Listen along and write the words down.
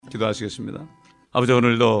기도하시겠습니다. 아버지,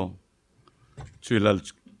 오늘도 주일날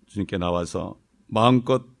주님께 나와서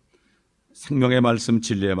마음껏 생명의 말씀,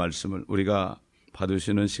 진리의 말씀을 우리가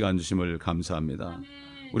받으시는 시간 주심을 감사합니다.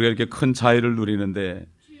 우리가 이렇게 큰 자유를 누리는데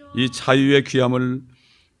이 자유의 귀함을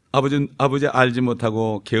아버지 알지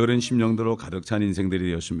못하고 게으른 심령들로 가득 찬 인생들이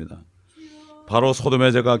되었습니다. 바로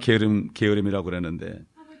소돔의 죄가 게으름이라고 그랬는데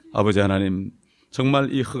아버지 하나님,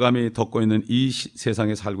 정말 이 흑암이 덮고 있는 이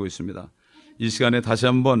세상에 살고 있습니다. 이 시간에 다시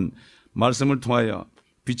한번 말씀을 통하여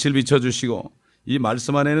빛을 비춰주시고 이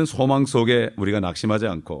말씀 안에는 소망 속에 우리가 낙심하지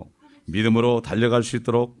않고 믿음으로 달려갈 수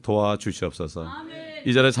있도록 도와주시옵소서. 아멘.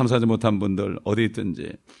 이 자리에 참석하지 못한 분들 어디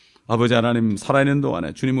있든지 아버지 하나님, 살아있는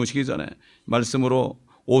동안에 주님 오시기 전에 말씀으로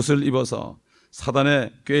옷을 입어서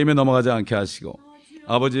사단의 꾀임에 넘어가지 않게 하시고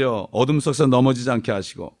아버지여 어둠 속에서 넘어지지 않게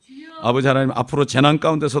하시고 아버지 하나님, 앞으로 재난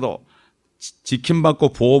가운데서도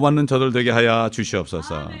지킴받고 보호받는 저들 되게 하여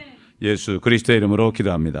주시옵소서. 아멘. 예수 그리스도의 이름으로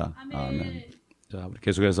기도합니다. 아멘. 자, 우리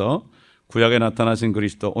계속해서 구약에 나타나신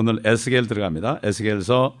그리스도, 오늘 에스겔 들어갑니다.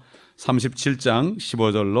 에스겔서 37장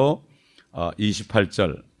 15절로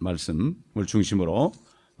 28절 말씀을 중심으로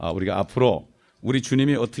우리가 앞으로 우리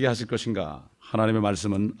주님이 어떻게 하실 것인가, 하나님의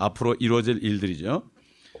말씀은 앞으로 이루어질 일들이죠.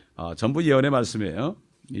 전부 예언의 말씀이에요.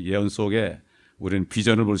 이 예언 속에 우리는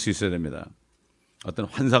비전을 볼 수 있어야 됩니다. 어떤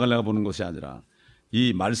환상을 내가 보는 것이 아니라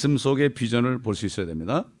이 말씀 속의 비전을 볼 수 있어야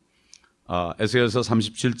됩니다. 에스겔서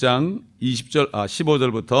 37장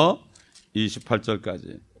 15절부터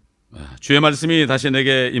 28절까지. 주의 말씀이 다시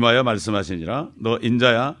내게 임하여 말씀하시니라. 너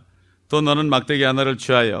인자야, 또 너는 막대기 하나를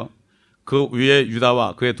취하여 그 위에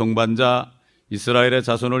유다와 그의 동반자 이스라엘의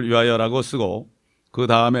자손을 위하여라고 쓰고, 그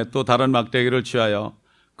다음에 또 다른 막대기를 취하여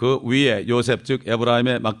그 위에 요셉 즉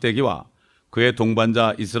에브라임의 막대기와 그의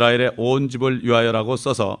동반자 이스라엘의 온 집을 위하여라고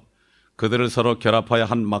써서 그들을 서로 결합하여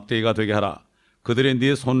한 막대기가 되게 하라. 그들이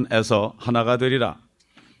네 손에서 하나가 되리라.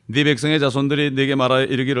 네 백성의 자손들이 네게 말하여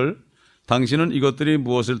이르기를 당신은 이것들이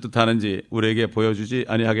무엇을 뜻하는지 우리에게 보여주지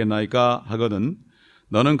아니하겠나이까 하거든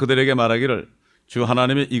너는 그들에게 말하기를 주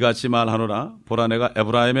하나님이 이같이 말하노라. 보라, 내가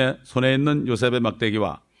에브라임의 손에 있는 요셉의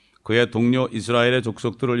막대기와 그의 동료 이스라엘의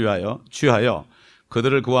족속들을 위하여 취하여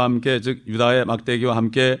그들을 그와 함께 즉 유다의 막대기와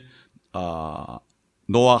함께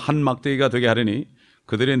노아 한 막대기가 되게 하리니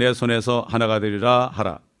그들이 내 손에서 하나가 되리라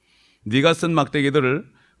하라. 네가 쓴 막대기들을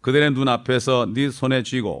그들의 눈앞에서 네 손에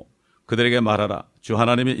쥐고 그들에게 말하라. 주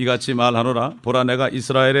하나님이 이같이 말하노라. 보라, 내가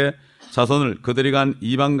이스라엘의 자손을 그들이 간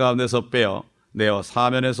이방 가운데서 내어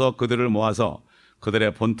사면에서 그들을 모아서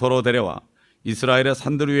그들의 본토로 데려와 이스라엘의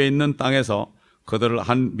산들 위에 있는 땅에서 그들을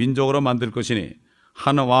한 민족으로 만들 것이니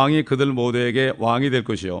한 왕이 그들 모두에게 왕이 될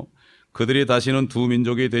것이요 그들이 다시는 두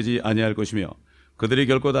민족이 되지 아니할 것이며 그들이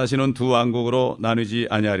결코 다시는 두 왕국으로 나뉘지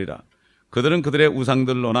아니하리라. 그들은 그들의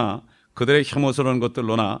우상들로나 그들의 혐오스러운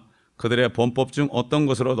것들로나 그들의 범법 중 어떤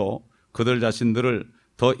것으로도 그들 자신들을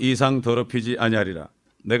더 이상 더럽히지 아니하리라.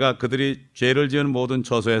 내가 그들이 죄를 지은 모든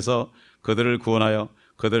처소에서 그들을 구원하여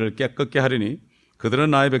그들을 깨끗게 하리니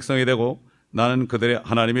그들은 나의 백성이 되고 나는 그들의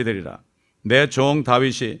하나님이 되리라. 내 종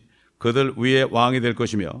다윗이 그들 위에 왕이 될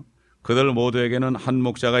것이며 그들 모두에게는 한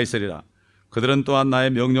목자가 있으리라. 그들은 또한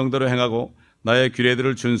나의 명령대로 행하고 나의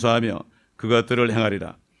규례들을 준수하며 그것들을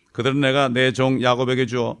행하리라. 그들은 내가 내 종 야곱에게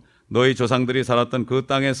주어 너희 조상들이 살았던 그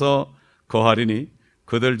땅에서 거하리니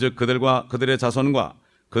그들 즉 그들과 그들의 자손과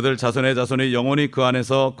그들 자손의 자손이 영원히 그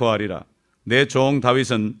안에서 거하리라. 내 종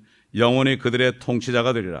다윗은 영원히 그들의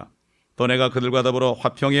통치자가 되리라. 또 내가 그들과 더불어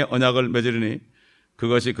화평의 언약을 맺으리니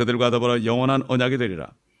그것이 그들과 더불어 영원한 언약이 되리라.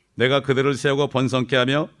 내가 그들을 세우고 번성케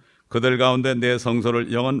하며 그들 가운데 내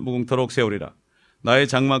성소를 영원 무궁토록 세우리라. 나의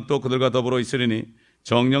장막도 그들과 더불어 있으리니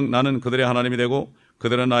정녕 나는 그들의 하나님이 되고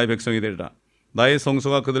그들은 나의 백성이 되리라. 나의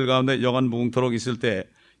성소가 그들 가운데 영원 무궁토록 있을 때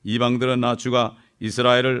이방들은 나 주가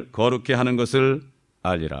이스라엘을 거룩히 하는 것을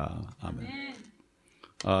알리라. 아멘.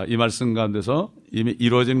 이 말씀 가운데서 이미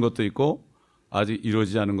이루어진 것도 있고 아직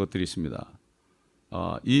이루어지지 않은 것들이 있습니다.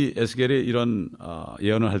 이 에스겔이 이런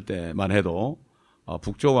예언을 할 때만 해도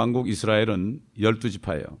북쪽 왕국 이스라엘은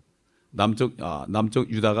 12지파예요. 남쪽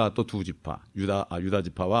유다가 또 2지파, 유다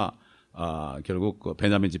지파와 결국 그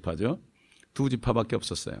베냐민 지파죠. 2지파밖에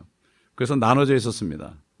없었어요. 그래서 나눠져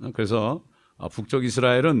있었습니다. 그래서 북쪽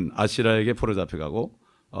이스라엘은 아시라에게 포로 잡혀가고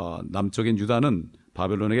남쪽인 유다는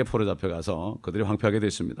바벨론에게 포로 잡혀가서 그들이 황폐하게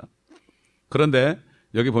됐습니다. 그런데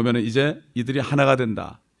여기 보면은 이제 이들이 하나가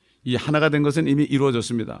된다. 이 하나가 된 것은 이미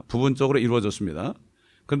이루어졌습니다. 부분적으로 이루어졌습니다.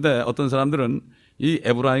 그런데 어떤 사람들은 이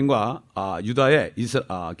에브라임과 유다의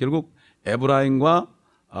결국 에브라임과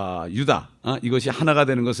유다 이것이 하나가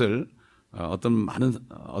되는 것을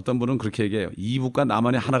어떤 분은 그렇게 얘기해요. 이북과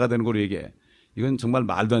남한이 하나가 되는 걸로 얘기해. 이건 정말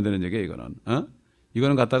말도 안 되는 얘기예요.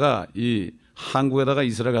 이거는 갖다가 이 한국에다가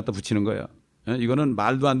이스라엘 갖다 붙이는 거예요. 이거는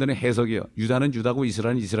말도 안 되는 해석이에요. 유다는 유다고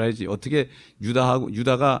이스라엘은 이스라엘이지. 어떻게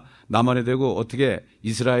유다가 남한이 되고 어떻게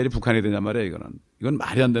이스라엘이 북한이 되냔 말이에요. 이건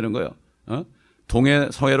말이 안 되는 거예요. 동해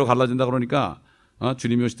서해로 갈라진다 그러니까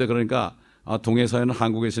주님이 오실 때 그러니까 동해 서해는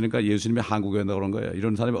한국에 있으니까 예수님이 한국에 온다 그런 거예요.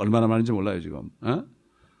 이런 사람이 얼마나 많은지 몰라요 지금.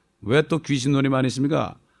 왜 또 귀신론이 많이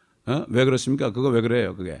있습니까? 왜 그렇습니까? 그거 왜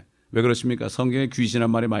그래요? 그게 왜 그렇습니까? 성경에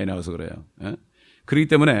귀신한 말이 많이 나와서 그래요. 그렇기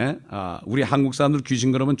때문에 우리 한국 사람들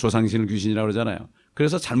귀신 그러면 조상신을 귀신이라고 그러잖아요.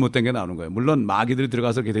 그래서 잘못된 게 나오는 거예요. 물론 마귀들이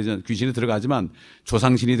들어가서 이렇게 되지 귀신이 들어가지만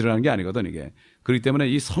조상신이 들어가는 게 아니거든 이게. 그렇기 때문에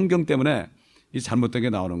이 성경 때문에 이 잘못된 게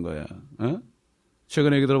나오는 거예요.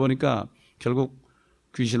 최근에 얘기 들어보니까 결국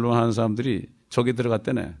귀신론 하는 사람들이 저기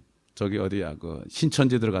들어갔대네. 저기 어디야 그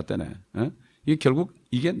신천지 들어갔대네. 이게 결국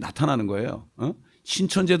이게 나타나는 거예요.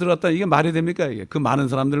 신천지에 들어갔다 이게 말이 됩니까 이게? 그 많은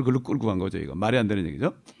사람들을 그걸로 끌고 간 거죠 이거. 말이 안 되는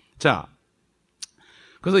얘기죠. 자.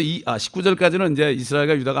 그래서 19절까지는 이제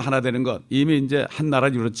이스라엘과 유다가 하나 되는 것, 이미 이제 한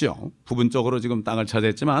나라를 이뤘죠. 부분적으로 지금 땅을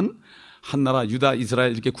차지했지만 한 나라 유다,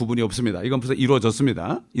 이스라엘 이렇게 구분이 없습니다. 이건 벌써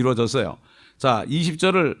이루어졌습니다. 이루어졌어요. 자,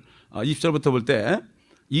 20절부터 볼 때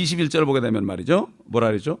 21절을 보게 되면 말이죠. 뭐라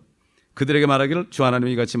그랬죠? 그들에게 말하기를 주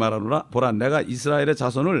하나님이 같이 말하노라. 보라, 내가 이스라엘의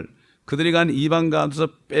자손을 그들이 간 이방 가운데서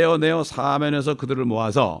빼어내어 사면에서 그들을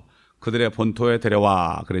모아서 그들의 본토에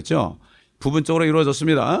데려와 그랬죠. 부분적으로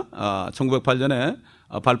이루어졌습니다. 1908년에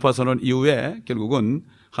발포 선언 이후에 결국은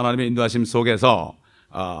하나님의 인도하심 속에서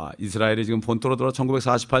이스라엘이 지금 본토로 돌아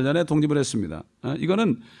 1948년에 독립을 했습니다.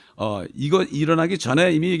 이거는 이거 일어나기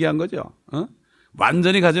전에 이미 얘기한 거죠.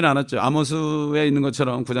 완전히 가지는 않았죠. 아모스에 있는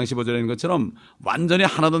것처럼 9장 15절에 있는 것처럼 완전히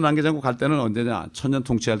하나도 남기지 않고 갈 때는 언제냐? 천년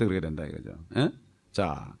통치할 때 그렇게 된다 이거죠.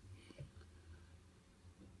 자,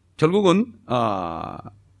 결국은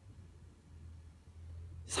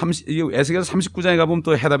에스겔 39장에 가보면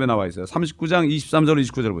또 해답에 나와 있어요. 39장 23절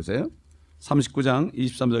 29절 보세요. 39장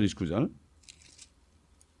 23절 29절.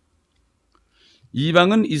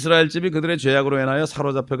 이방은 이스라엘 집이 그들의 죄악으로 인하여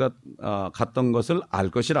사로잡혀 갔던 것을 알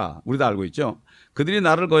것이라. 우리도 알고 있죠. 그들이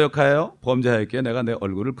나를 거역하여 범죄하였기에 내가 내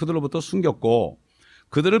얼굴을 그들로부터 숨겼고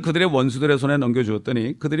그들을 그들의 원수들의 손에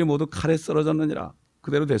넘겨주었더니 그들이 모두 칼에 쓰러졌느니라.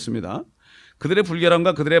 그대로 됐습니다. 그들의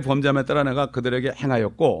불결함과 그들의 범죄함에 따라 내가 그들에게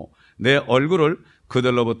행하였고 내 얼굴을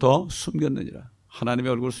그들로부터 숨겼느니라.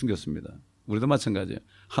 하나님의 얼굴을 숨겼습니다. 우리도 마찬가지예요.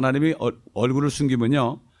 하나님이 얼굴을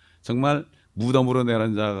숨기면요 정말 무덤으로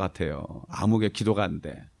내려간 자 같아요. 아무게 기도가 안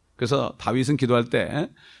돼. 그래서 다윗은 기도할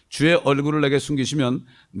때 주의 얼굴을 내게 숨기시면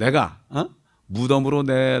내가 무덤으로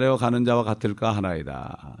내려가는 자와 같을까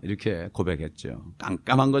하나이다. 이렇게 고백했죠.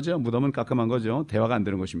 깜깜한 거죠. 무덤은 깜깜한 거죠. 대화가 안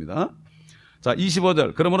되는 것입니다. 자,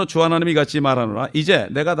 25절. 그러므로 주 하나님이 같이 말하노라. 이제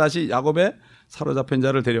내가 다시 야곱의 사로잡힌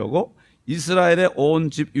자를 데려오고 이스라엘의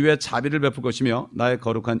온 집 위에 자비를 베풀 것이며 나의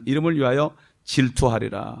거룩한 이름을 위하여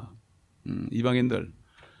질투하리라. 이방인들.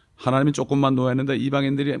 하나님이 조금만 노했는데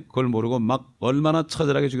이방인들이 그걸 모르고 막 얼마나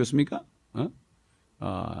처절하게 죽였습니까?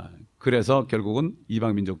 그래서 결국은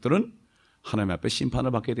이방 민족들은 하나님 앞에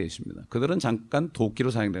심판을 받게 되어 있습니다. 그들은 잠깐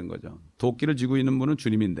도끼로 사용된 거죠. 도끼를 쥐고 있는 분은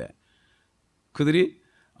주님인데 그들이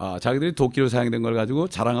자기들이 도끼로 사용된 걸 가지고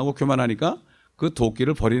자랑하고 교만하니까 그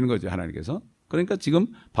도끼를 버리는 거죠. 하나님께서. 그러니까 지금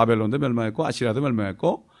바벨론도 멸망했고 아시리아도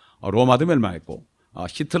멸망했고 로마도 멸망했고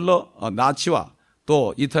히틀러 나치와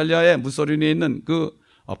또 이탈리아의 무솔리니에 있는 그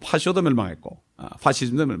파쇼도 멸망했고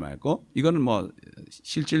파시즘도 멸망했고 이거는 뭐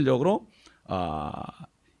실질적으로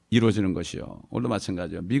이루어지는 것이요. 오늘도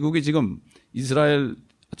마찬가지요. 미국이 지금 이스라엘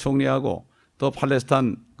총리하고 또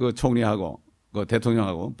팔레스타인 그 총리하고 그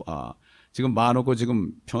대통령하고 지금 마놓고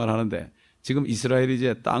지금 평화를 하는데 지금 이스라엘이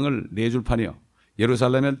이제 땅을 내줄 판이요.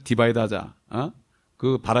 예루살렘을 디바이드 하자.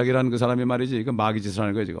 그 바락이라는 그 사람이 말이지. 그 마귀 짓을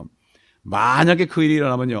하는 거예요, 지금. 만약에 그 일이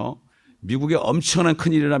일어나면요. 미국에 엄청난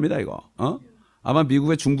큰 일이 납니다, 이거. 아마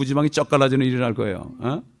미국의 중부지방이 쩍 갈라지는 일이 날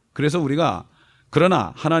거예요. 그래서 우리가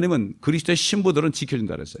그러나 하나님은 그리스도의 신부들은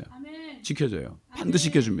지켜준다 그랬어요. 지켜줘요. 반드시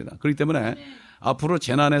지켜줍니다. 그렇기 때문에 앞으로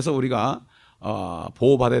재난에서 우리가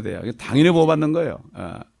보호받아야 돼요. 당연히 보호받는 거예요.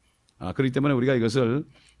 그렇기 때문에 우리가 이것을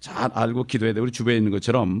잘 알고 기도해야 돼요. 우리 주변에 있는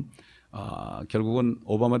것처럼 결국은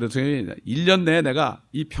오바마 대통령이 1년 내에 내가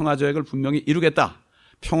이 평화조약을 분명히 이루겠다.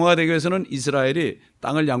 평화가 되기 위해서는 이스라엘이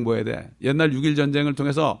땅을 양보해야 돼. 옛날 6.1 전쟁을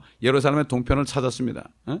통해서 예루살렘의 동편을 찾았습니다.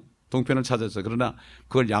 동편을 찾았어요. 그러나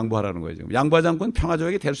그걸 양보하라는 거예요. 지금 양보하지 않고는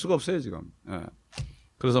평화조약이 될 수가 없어요. 지금.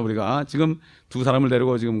 그래서 우리가 지금 두 사람을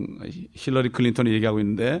데리고 지금 힐러리 클린턴이 얘기하고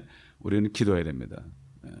있는데 우리는 기도해야 됩니다.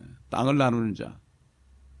 땅을 나누는 자,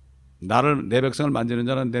 나를 내 백성을 만지는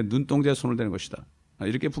자는 내 눈동자에 손을 대는 것이다.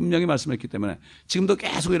 이렇게 분명히 말씀했기 때문에 지금도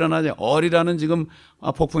계속 일어나죠. 어리라는 지금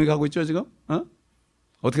폭풍이 가고 있죠. 지금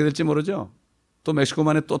어떻게 될지 모르죠. 또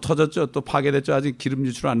멕시코만에 또 터졌죠. 또 파괴됐죠. 아직 기름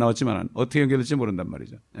유출 안 나왔지만 어떻게 연결될지 모른단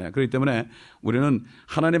말이죠. 그렇기 때문에 우리는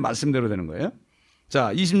하나님의 말씀대로 되는 거예요.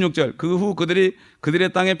 자, 26절. 그 후 그들이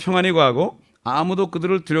그들의 땅에 평안히 거하고 아무도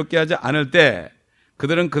그들을 두렵게 하지 않을 때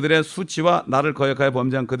그들은 그들의 수치와 나를 거역하여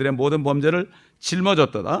범죄한 그들의 모든 범죄를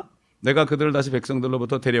짊어졌도다. 내가 그들을 다시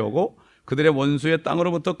백성들로부터 데려오고 그들의 원수의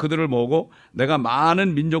땅으로부터 그들을 모으고 내가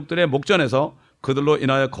많은 민족들의 목전에서 그들로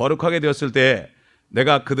인하여 거룩하게 되었을 때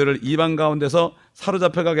내가 그들을 이방 가운데서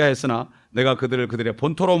사로잡혀가게 하였으나 내가 그들을 그들의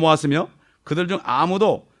본토로 모았으며 그들 중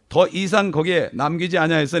아무도 더 이상 거기에 남기지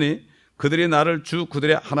아니하였으니 그들이 나를 주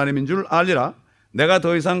그들의 하나님인 줄 알리라. 내가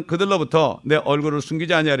더 이상 그들로부터 내 얼굴을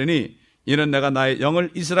숨기지 아니하리니 이는 내가 나의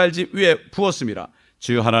영을 이스라엘 집 위에 부었음이라.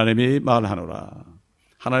 주 하나님이 말하노라.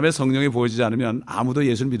 하나님의 성령이 보여지지 않으면 아무도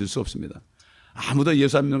예수를 믿을 수 없습니다. 아무도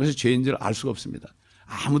예수 안 믿는 것이 죄인 줄 알 수가 없습니다.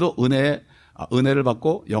 아무도 은혜를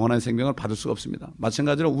받고 영원한 생명을 받을 수가 없습니다.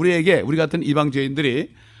 마찬가지로 우리 같은 이방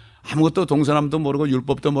죄인들이 아무것도 동서남도 모르고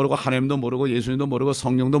율법도 모르고 하나님도 모르고 예수님도 모르고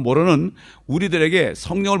성령도 모르는 우리들에게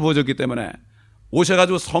성령을 부어줬기 때문에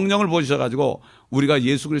오셔가지고 성령을 부어주셔가지고 우리가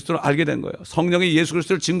예수 그리스도를 알게 된 거예요. 성령이 예수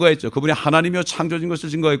그리스도를 증거했죠. 그분이 하나님이요 창조진 것을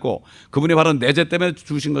증거했고 그분이 바로 내 죄 때문에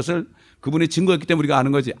죽으신 것을 그분이 증거했기 때문에 우리가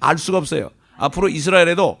아는 거지. 알 수가 없어요. 앞으로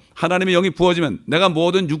이스라엘에도 하나님의 영이 부어지면 내가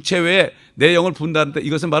모든 육체 외에 내 영을 부은다는데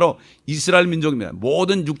이것은 바로 이스라엘 민족입니다.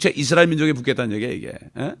 모든 육체 이스라엘 민족에 붓겠다는 얘기예요, 이게.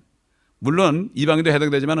 물론 이방인도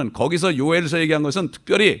해당되지만은 거기서 요엘서 얘기한 것은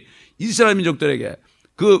특별히 이스라엘 민족들에게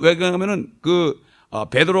왜 그러냐면은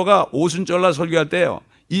베드로가 오순절날 설교할 때요.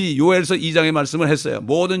 이 요엘서 2장의 말씀을 했어요.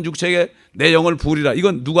 모든 육체에 내 영을 부으리라.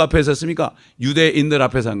 이건 누구 앞에서 했습니까? 유대인들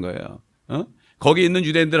앞에서 한 거예요. 거기 있는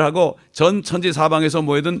유대인들하고 전 천지 사방에서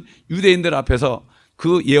모여든 유대인들 앞에서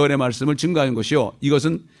그 예언의 말씀을 증거한 것이요.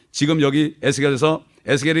 이것은 지금 여기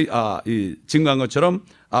에스겔이 증거한 것처럼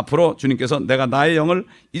앞으로 주님께서 내가 나의 영을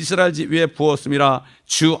이스라엘 집 위에 부었음이라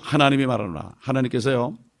주 하나님이 말하노라.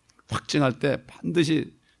 하나님께서요. 확증할 때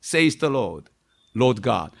반드시 says the Lord, Lord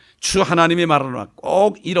God. 주 하나님이 말하노라.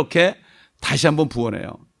 꼭 이렇게 다시 한번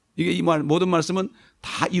부어내요. 이게 이 모든 말씀은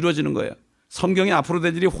다 이루어지는 거예요. 성경에 앞으로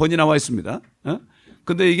될 일이 훤히 나와 있습니다.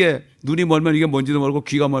 근데 이게 눈이 멀면 이게 뭔지도 모르고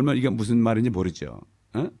귀가 멀면 이게 무슨 말인지 모르죠.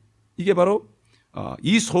 이게 바로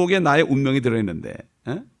이 속에 나의 운명이 들어있는데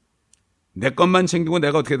내 것만 챙기고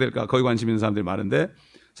내가 어떻게 될까 거기 관심 있는 사람들이 많은데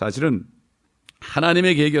사실은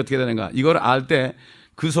하나님의 계획이 어떻게 되는가 이걸 알 때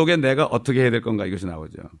그 속에 내가 어떻게 해야 될 건가 이것이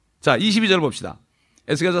나오죠. 자, 22절 봅시다.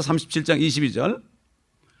 에스겔서 37장 22절.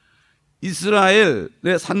 이스라엘의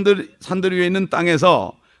산들 위에 있는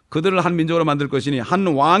땅에서 그들을 한 민족으로 만들 것이니 한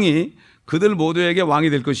왕이 그들 모두에게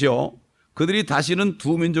왕이 될 것이요 그들이 다시는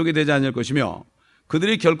두 민족이 되지 않을 것이며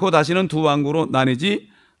그들이 결코 다시는 두 왕국으로 나뉘지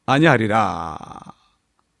아니하리라.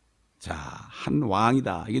 자, 한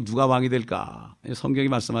왕이다. 이게 누가 왕이 될까? 성경이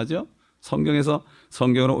말씀하죠.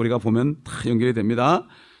 성경으로 우리가 보면 다 연결이 됩니다.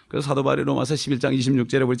 그래서 사도 바울이 로마서 11장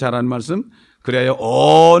 26절에 우리 잘 아는 말씀 그래야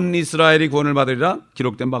온 이스라엘이 구원을 받으리라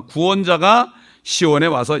기록된 바 구원자가 시온에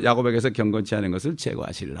와서 야곱에게서 경건치 않은 것을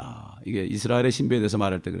제거하시리라. 이게 이스라엘의 신비에 대해서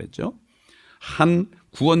말할 때 그랬죠. 한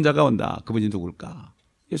구원자가 온다. 그분이 누굴까?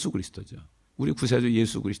 예수 그리스도죠. 우리 구세주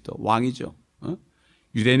예수 그리스도 왕이죠.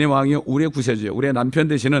 유대인의 왕이요 우리의 구세주요. 우리의 남편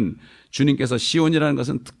되시는 주님께서 시온이라는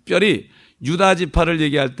것은 특별히 유다 지파를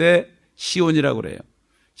얘기할 때 시온이라고 그래요.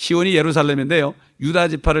 시온이 예루살렘인데요. 유다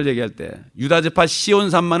지파를 얘기할 때 유다 지파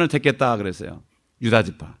시온 산만을 택했다 그랬어요. 유다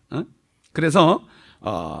지파. 그래서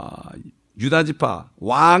유다 지파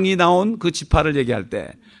왕이 나온 그 지파를 얘기할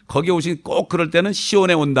때 거기 오신 꼭 그럴 때는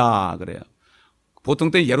시온에 온다 그래요.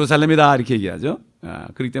 보통 때 예루살렘이다 이렇게 얘기하죠.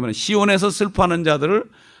 그렇기 때문에 시온에서 슬퍼하는 자들을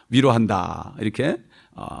위로한다 이렇게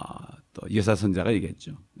또 예사 선자가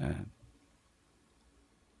얘기했죠.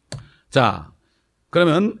 자,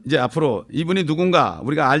 그러면 이제 앞으로 이분이 누군가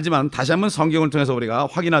우리가 알지만 다시 한번 성경을 통해서 우리가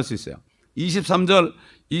확인할 수 있어요. 23절,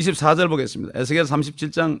 24절 보겠습니다. 에스겔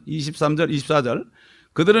 37장 23절, 24절.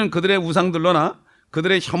 그들은 그들의 우상들로나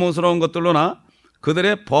그들의 혐오스러운 것들로나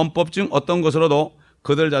그들의 범법 중 어떤 것으로도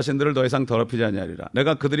그들 자신들을 더 이상 더럽히지 아니하리라.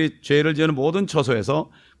 내가 그들이 죄를 지은 모든 처소에서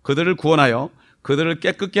그들을 구원하여 그들을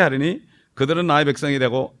깨끗게 하리니 그들은 나의 백성이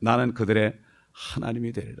되고 나는 그들의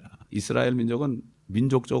하나님이 되리라. 이스라엘 민족은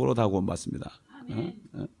민족적으로 다 구원받습니다.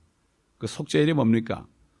 그 속죄일이 뭡니까?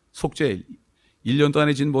 속죄일. 1년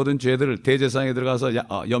동안에 진 모든 죄들을 대제사장에 들어가서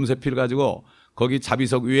염세피를 가지고 거기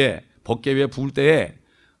자비석 위에 법궤 위에 부을 때에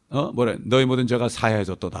너희 모든 죄가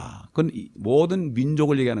사하여졌도다. 그건 모든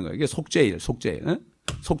민족을 얘기하는 거예요. 이게 속죄일.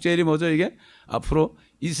 속죄일이 뭐죠? 이게 앞으로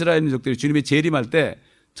이스라엘 민족들이 주님이 재림할 때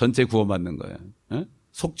전체 구원받는 거예요.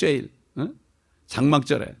 속죄일,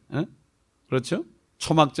 장막절에, 그렇죠?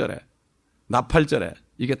 초막절에, 나팔절에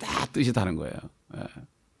이게 다 뜻이 다른 거예요.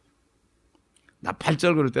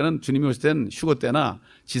 나팔절 그럴 때는 주님이 오실 때는 휴거 때나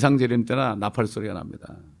지상재림 때나 나팔 소리가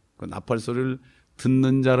납니다. 그 나팔 소리를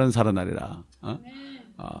듣는 자는 살아나리라.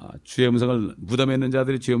 주의 음성을 무덤에 있는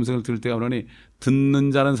자들이 주의 음성을 들을 때가 오르니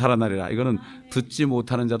듣는 자는 살아나리라. 이거는 듣지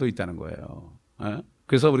못하는 자도 있다는 거예요.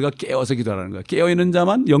 그래서 우리가 깨어서 기도하라는 거예요. 깨어있는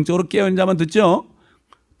자만, 영적으로 깨어있는 자만 듣죠.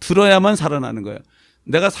 들어야만 살아나는 거예요.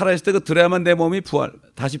 내가 살아있을 때 그 들어야만 내 몸이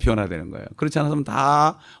다시 변화되는 거예요. 그렇지 않았으면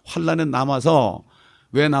다 환란에 남아서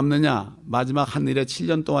왜 남느냐? 마지막 한 일의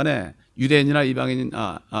 7년 동안에 유대인이나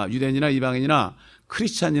이방인이나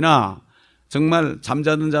크리스찬이나 정말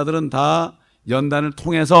잠자는 자들은 다 연단을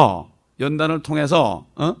통해서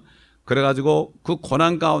그래가지고 그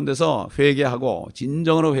고난 가운데서 회개하고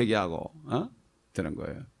진정으로 회개하고 되는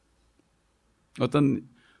거예요.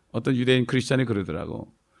 어떤 유대인 크리스찬이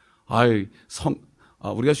그러더라고.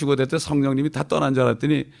 우리가 휴거될 때 성령님이 다 떠난 줄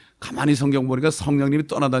알았더니 가만히 성경 보니까 성령님이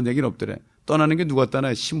떠나다는 얘기는 없더래. 떠나는 게 누가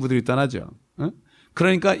떠나요? 신부들이 떠나죠.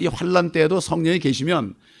 그러니까 이 환란 때에도 성령이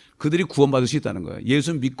계시면 그들이 구원받을 수 있다는 거예요.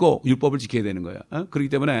 예수 믿고 율법을 지켜야 되는 거예요. 그렇기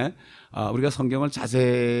때문에 우리가 성경을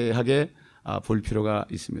자세하게 볼 필요가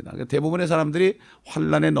있습니다. 대부분의 사람들이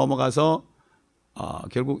환란에 넘어가서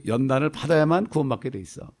결국 연단을 받아야만 구원받게 돼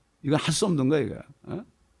있어. 이건 할 수 없는 거예요. 이거.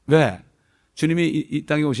 왜? 주님이 이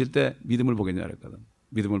땅에 오실 때 믿음을 보겠냐 그랬거든.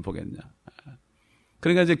 믿음을 보겠냐.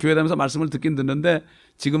 그러니까 이제 교회 다니면서 말씀을 듣긴 듣는데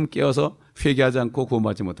지금 깨어서 회개하지 않고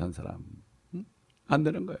구원받지 못한 사람 안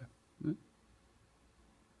되는 거예요.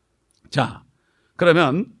 자,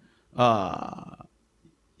 그러면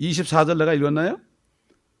 24절 내가 읽었나요?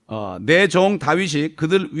 내 종 다윗이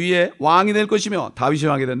그들 위에 왕이 될 것이며, 다윗이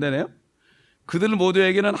왕이 된다네요. 그들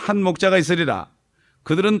모두에게는 한 목자가 있으리라.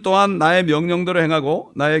 그들은 또한 나의 명령대로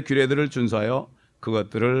행하고 나의 규례들을 준수하여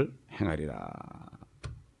그것들을 행하리라.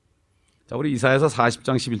 자, 우리 이사야서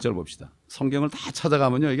 40장 11절 봅시다. 성경을 다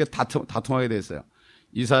찾아가면요 이게 다 통하게 돼 있어요.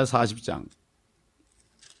 이사야 40장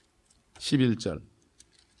 11절.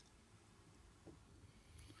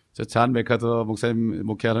 잔 메카더 목사님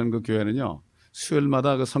목회하는 그 교회는요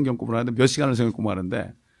수요일마다 그 성경 공부를 하는데 몇 시간을 성경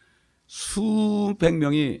공부하는데 수백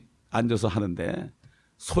명이 앉아서 하는데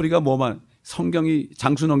소리가 뭐만 성경이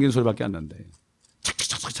장수 넘기는 소리밖에 안 난대.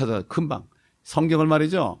 착착착 찾아 금방 성경을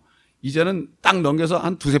말이죠. 이제는 딱 넘겨서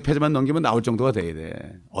한 두세 페이지만 넘기면 나올 정도가 돼야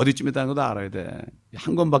돼. 어디쯤에 있다는 것도 알아야 돼.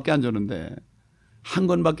 한 권밖에 안 줬는데 한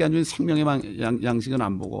권밖에 안 주는 생명의 양식은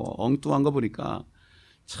안 보고 엉뚱한 거 보니까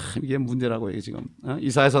참 이게 문제라고 해요 지금.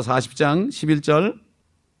 이사야서 40장 11절.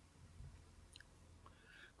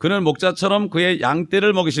 그는 목자처럼 그의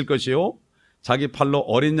양떼를 먹이실 것이요 자기 팔로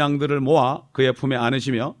어린 양들을 모아 그의 품에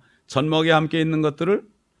안으시며 젖먹이와 함께 있는 것들을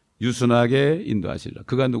유순하게 인도하시리라.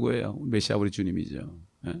 그가 누구예요? 메시아 우리 주님이죠.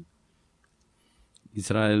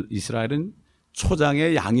 이스라엘은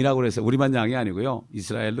초장의 양이라고 그랬어요. 우리만 양이 아니고요.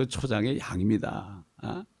 이스라엘도 초장의 양입니다.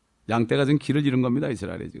 양떼가 지금 길을 잃은 겁니다.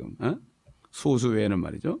 이스라엘이 지금. 소수 외에는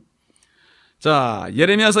말이죠. 자,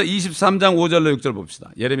 예레미야서 23장 5절로 6절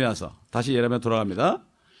봅시다. 예레미야서. 다시 예레미야 돌아갑니다.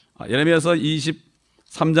 예레미야서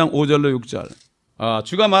 23장 5절로 6절.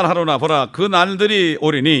 주가 말하노라 보라 그 날들이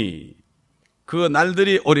오리니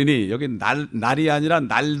여기 날이 아니라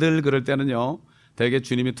날들 그럴 때는요 대개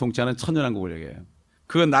주님이 통치하는 천년왕국을 얘기해요.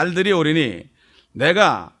 그 날들이 오리니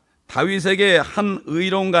내가 다윗에게 한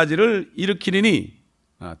의로운 가지를 일으키리니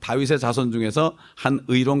다윗의 자손 중에서 한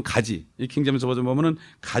의로운 가지. 이 킹제임스 버전 보면은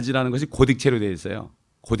가지라는 것이 고딕체로 되어 있어요.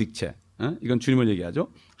 고딕체. 이건 주님을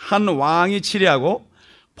얘기하죠. 한 왕이 치리하고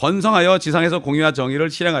번성하여 지상에서 공의와 정의를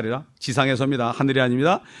실행하리라. 지상에서입니다. 하늘이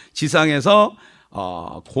아닙니다. 지상에서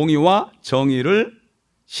공의와 정의를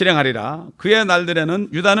실행하리라. 그의 날들에는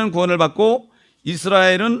유다는 구원을 받고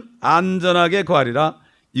이스라엘은 안전하게 거하리라.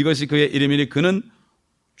 이것이 그의 이름이니 그는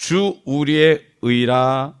주 우리의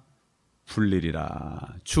의라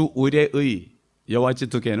불리리라. 주 우리의 의. 여호와치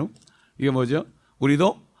두케누. 이게 뭐죠?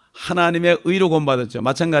 우리도 하나님의 의로 구원받았죠.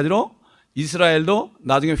 마찬가지로 이스라엘도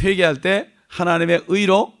나중에 회개할 때 하나님의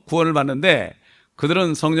의로 구원을 받는데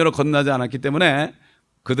그들은 성령으로 거듭나지 않았기 때문에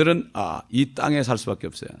그들은 이 땅에 살 수밖에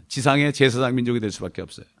없어요. 지상의 제사장 민족이 될 수밖에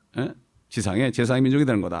없어요. 지상의 제사장 민족이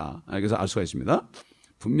되는 거다. 그래서 알 수가 있습니다.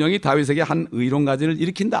 분명히 다윗에게 한 의로운 가지를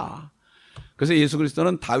일으킨다. 그래서 예수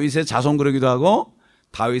그리스도는 다윗의 자손 그러기도 하고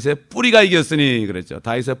다윗의 뿌리가 이겼으니 그랬죠.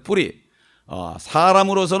 다윗의 뿌리.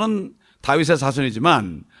 사람으로서는 다윗의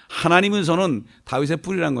자손이지만 하나님으로서는 다윗의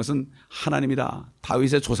뿌리라는 것은 하나님이다.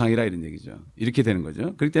 다윗의 조상이라 이런 얘기죠. 이렇게 되는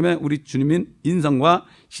거죠. 그렇기 때문에 우리 주님인 인성과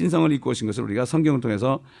신성을 입고 오신 것을 우리가 성경을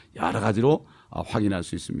통해서 여러 가지로 확인할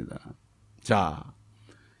수 있습니다. 자,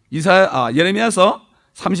 예레미야서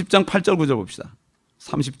 30장 8절 9절 봅시다.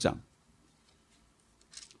 30장.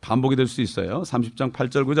 반복이 될 수 있어요. 30장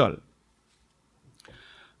 8절 9절.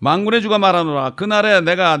 만군의 주가 말하노라. 그날에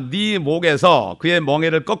내가 네 목에서 그의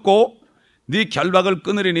멍에를 꺾고 네 결박을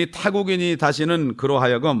끊으리니 타국인이 다시는 그로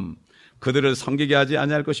하여금 그들을 섬기게 하지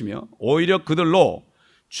아니할 것이며 오히려 그들로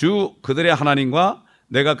주 그들의 하나님과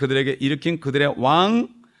내가 그들에게 일으킨 그들의 왕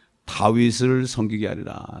다윗을 섬기게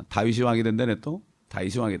하리라. 다윗이 왕이 된다네. 또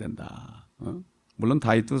다윗이 왕이 된다. 물론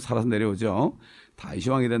다윗도 살아서 내려오죠. 다윗이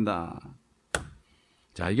왕이 된다.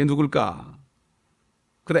 자, 이게 누굴까?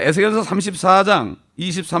 그래, 에스겔서 34장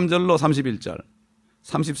 23절로 31절.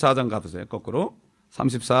 34장 가보세요. 거꾸로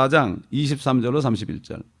 34장 23절로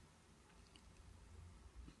 31절.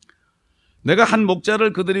 내가 한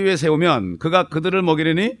목자를 그들 위에 세우면 그가 그들을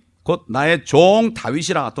먹이리니 곧 나의 종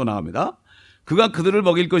다윗이라. 또 나옵니다. 그가 그들을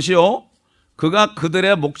먹일 것이요 그가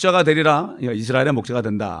그들의 목자가 되리라. 이스라엘의 목자가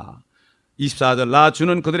된다. 24절. 나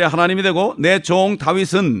주는 그들의 하나님이 되고 내 종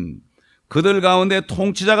다윗은 그들 가운데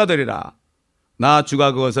통치자가 되리라. 나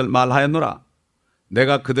주가 그것을 말하였노라.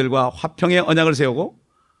 내가 그들과 화평의 언약을 세우고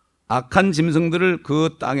악한 짐승들을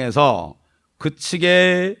그 땅에서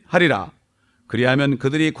그치게 하리라. 그리하면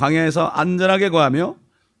그들이 광야에서 안전하게 거하며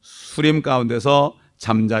수림 가운데서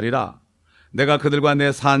잠자리라. 내가 그들과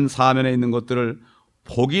내 산 사면에 있는 것들을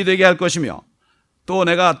복이 되게 할 것이며 또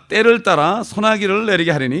내가 때를 따라 소나기를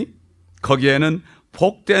내리게 하리니 거기에는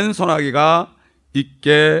복된 소나기가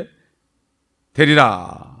있게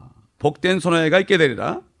되리라. 복된 소나기가 있게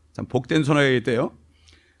되리라. 참, 복된 소나기가 있대요.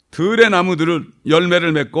 들의 나무들을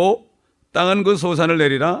열매를 맺고 땅은 그 소산을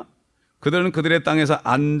내리라. 그들은 그들의 땅에서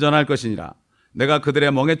안전할 것이니라. 내가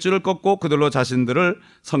그들의 멍에줄을 꺾고 그들로 자신들을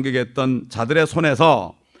섬기게 했던 자들의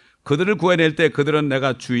손에서 그들을 구해낼 때 그들은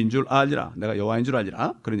내가 주인 줄 알리라. 내가 여호와인 줄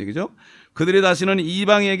알리라. 그런 얘기죠. 그들이 다시는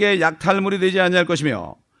이방에게 약탈물이 되지 아니할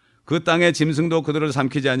것이며 그 땅의 짐승도 그들을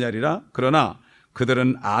삼키지 아니하리라. 그러나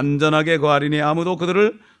그들은 안전하게 거하리니 아무도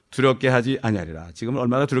그들을 두렵게 하지 아니하리라. 지금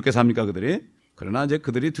얼마나 두렵게 삽니까 그들이? 그러나 이제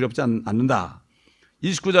그들이 두렵지 않는다.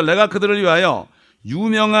 29절. 내가 그들을 위하여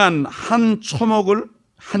유명한 한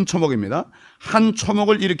초목입니다. 한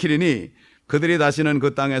초목을 일으키리니 그들이 다시는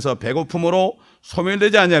그 땅에서 배고픔으로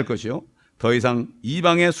소멸되지 아니할 것이요 더 이상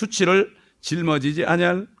이방의 수치를 짊어지지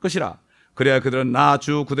아니할 것이라. 그래야 그들은 나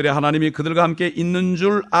주 그들의 하나님이 그들과 함께 있는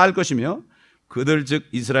줄 알 것이며 그들 즉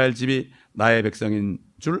이스라엘 집이 나의 백성인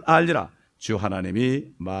줄 알리라. 주 하나님이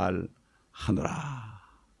말하노라.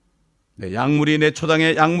 내 약물이 내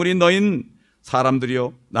초장의 약물이 너인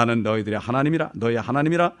사람들이요 나는 너희들의 하나님이라. 너희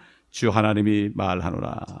하나님이라. 주 하나님이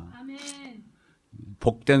말하노라. 아멘.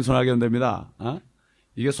 복된 소나기 온답니다.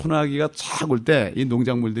 이게 소나기가 착 올 때 이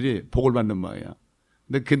농작물들이 복을 받는 모양이야.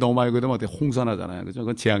 근데 그게 너무 많이 되면 어떻게 홍수나잖아요. 그죠?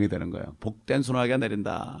 그건 재앙이 되는 거예요. 복된 소나기가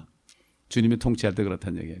내린다. 주님이 통치할 때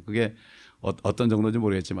그렇다는 얘기예요. 그게 어떤 정도인지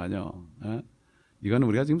모르겠지만요. 이거는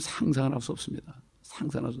우리가 지금 상상을 할 수 없습니다.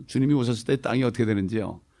 상상할 수. 주님이 오셨을 때 땅이 어떻게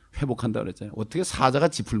되는지요. 회복한다 그랬잖아요. 어떻게 사자가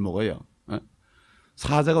짚을 먹어요?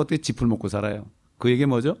 사자가 어떻게 짚을 먹고 살아요? 그 얘기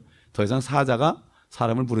뭐죠? 더 이상 사자가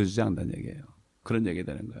사람을 물어주지 않는다는 얘기예요. 그런 얘기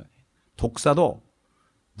되는 거예요. 독사도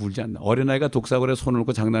물지 않는다. 어린아이가 독사골에 손을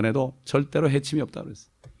놓고 장난해도 절대로 해침이 없다고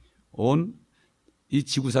그랬어요. 온 이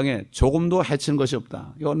지구상에 조금도 해치는 것이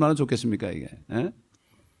없다. 이거 얼마나 좋겠습니까 이게.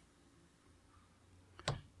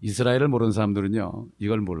 이스라엘을 모르는 사람들은요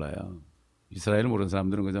이걸 몰라요. 이스라엘을 모르는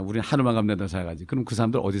사람들은 그냥 우리는 하늘만 가면 된다고 생각하지. 그럼 그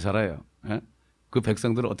사람들 어디 살아요? 그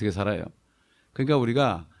백성들은 어떻게 살아요? 그러니까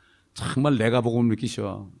우리가 정말 내가 복음을 믿기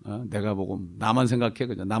쉬워. 내가 복음. 나만 생각해.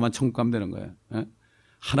 그죠? 나만 천국 가면 되는 거예요.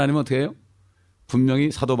 하나님은 어떻게 해요?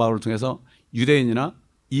 분명히 사도 바울을 통해서 유대인이나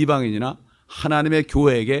이방인이나 하나님의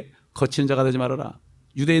교회에게 거치는 자가 되지 말아라.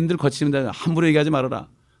 유대인들 거치는 자 함부로 얘기하지 말아라.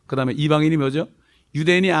 그 다음에 이방인이 뭐죠?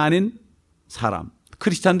 유대인이 아닌 사람.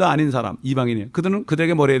 크리스찬도 아닌 사람. 이방인이에요.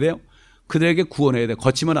 그들에게 뭘 해야 돼요? 그들에게 구원해야 돼.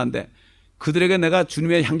 거치면 안 돼. 그들에게 내가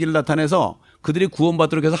주님의 향기를 나타내서 그들이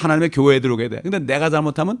구원받도록 해서 하나님의 교회에 들어오게 돼. 근데 내가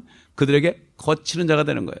잘못하면 그들에게 거치는 자가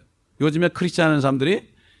되는 거예요. 요즘에 크리스찬 하는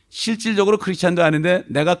사람들이 실질적으로 크리스찬도 아닌데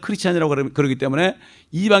내가 크리스찬이라고 그러기 때문에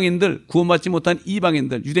이방인들, 구원받지 못한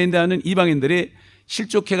이방인들, 유대인들 하는 이방인들이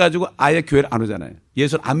실족해가지고 아예 교회를 안 오잖아요.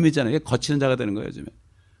 예수를 안 믿잖아요. 거치는 자가 되는 거예요, 요즘에.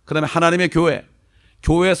 그 다음에 하나님의 교회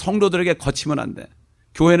성도들에게 거치면 안 돼.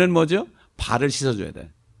 교회는 뭐죠? 발을 씻어줘야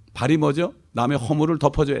돼. 발이 뭐죠? 남의 허물을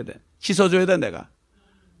덮어줘야 돼. 씻어줘야 돼, 내가.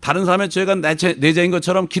 다른 사람의 죄가 내 죄인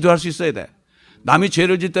것처럼 기도할 수 있어야 돼. 남이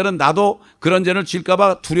죄를 질 때는 나도 그런 죄를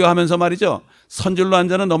질까봐 두려워하면서 말이죠. 선줄로 한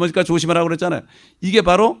자는 넘어질까 조심하라고 그랬잖아요. 이게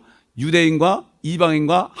바로 유대인과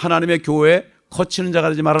이방인과 하나님의 교회에 거치는 자가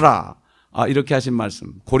되지 말아라. 이렇게 하신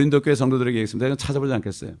말씀. 고린도 교회 성도들에게 얘기했습니다. 이건 찾아보지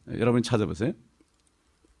않겠어요. 여러분이 찾아보세요.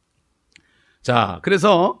 자,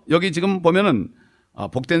 그래서 여기 지금 보면은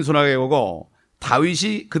복된 소나기가 오고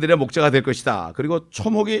다윗이 그들의 목자가 될 것이다. 그리고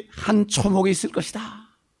한 초목이 있을 것이다.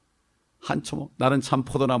 한 초목. 나는 참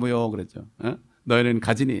포도나무요 그랬죠. 너희는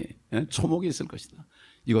가지니 초목이 있을 것이다.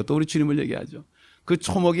 이것도 우리 주님을 얘기하죠. 그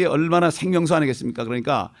초목이 얼마나 생명수 아니겠습니까?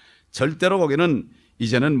 그러니까 절대로 거기는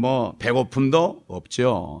이제는 뭐 배고픔도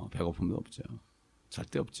없죠. 배고픔도 없죠.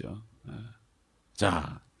 절대 없죠.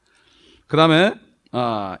 자, 그 다음에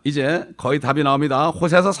이제 거의 답이 나옵니다.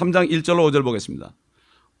 호세아서 3장 1절로 5절 보겠습니다.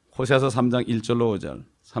 호세아서 3장 1절로 5절.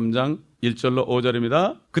 3장 1절로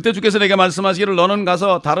 5절입니다. 그때 주께서 내게 말씀하시기를 너는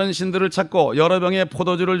가서 다른 신들을 찾고 여러 병의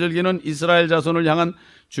포도주를 즐기는 이스라엘 자손을 향한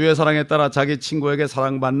주의 사랑에 따라 자기 친구에게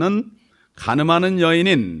사랑받는 가늠하는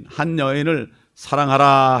여인인 한 여인을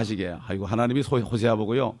사랑하라 하시게. 아이고, 하나님이 호세아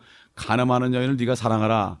보고요, 가늠하는 여인을 네가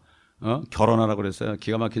사랑하라, 결혼하라 그랬어요.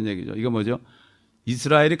 기가 막힌 얘기죠. 이거 뭐죠?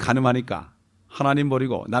 이스라엘이 가늠하니까 하나님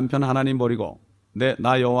버리고, 남편 하나님 버리고,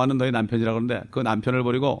 나 여호와는 너희 남편이라 그러는데 그 남편을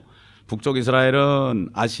버리고 북쪽 이스라엘은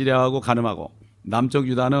아시리아하고 가늠하고 남쪽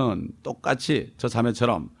유다는 똑같이 저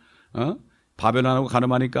자매처럼 바벨론하고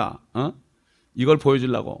가늠하니까 이걸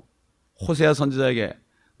보여주려고 호세아 선지자에게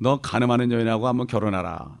너 가늠하는 여인하고 한번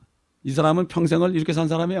결혼하라. 이 사람은 평생을 이렇게 산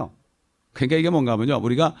사람이에요. 그러니까 이게 뭔가 하면요,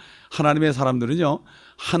 우리가 하나님의 사람들은요,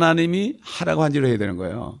 하나님이 하라고 한 대로 해야 되는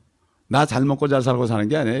거예요. 나 잘 먹고 잘 살고 사는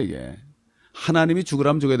게 아니에요. 이게 하나님이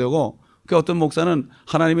죽으라면 죽게 되고, 그 어떤 목사는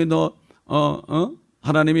하나님이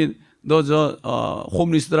하나님이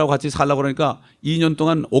홈리스들하고 같이 살라고 그러니까 2년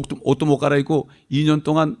동안 옷도 못 갈아입고 2년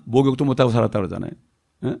동안 목욕도 못 하고 살았다 그러잖아요.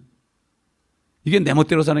 이게 내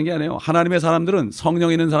멋대로 사는 게 아니에요. 하나님의 사람들은,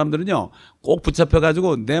 성령 있는 사람들은요, 꼭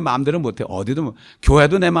붙잡혀가지고 내 마음대로 못해. 어디도,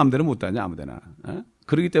 교회도 내 마음대로 못 다녀, 아무데나.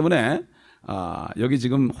 그렇기 때문에, 여기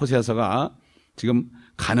지금 호세아서가 지금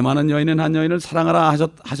가늠하는 여인은 한 여인을 사랑하라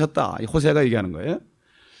하셨다. 호세아가 얘기하는 거예요.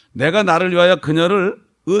 내가 나를 위하여 그녀를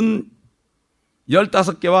은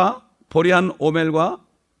 15개와 보리 한 호멜과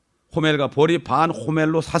보리 반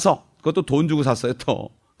호멜로 사서, 그것도 돈 주고 샀어요. 또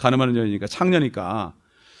가늠하는 여인이니까, 창녀니까.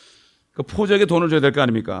 그 포주에게 돈을 줘야 될 거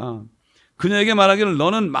아닙니까? 그녀에게 말하기를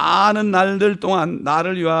너는 많은 날들 동안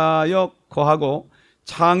나를 위하여 거하고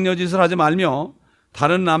창녀짓을 하지 말며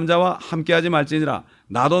다른 남자와 함께하지 말지니라.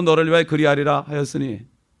 나도 너를 위하여 그리하리라 하였으니.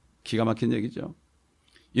 기가 막힌 얘기죠.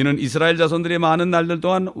 이는 이스라엘 자손들이 많은 날들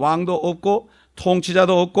동안 왕도 없고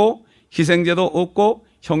통치자도 없고 희생제도 없고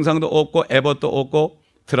형상도 없고 에봇도 없고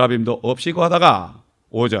드라빔도 없이 거하다가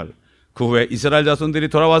 5절. 그 후에 이스라엘 자손들이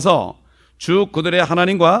돌아와서 주 그들의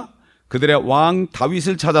하나님과 그들의 왕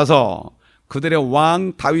다윗을 찾아서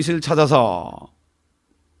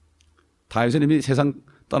다윗은 이미 세상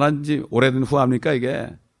떠난 지 오래된 후합니까 이게?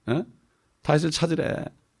 다윗을 찾으래.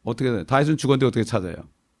 어떻게 돼? 다윗은 죽었는데 어떻게 찾아요?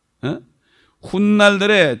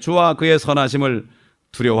 훗날들의 주와 그의 선하심을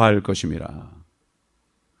두려워할 것임이라.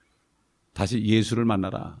 다시 예수를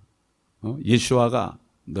만나라. 예수와가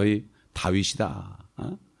너희 다윗이다.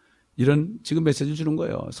 이런 지금 메시지를 주는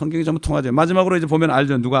거예요. 성경이 전부 통하죠. 마지막으로 이제 보면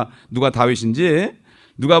알죠. 누가 다윗인지.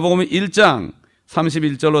 누가복음 1장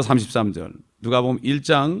 31절로 33절. 누가복음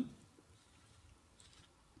 1장,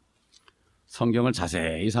 성경을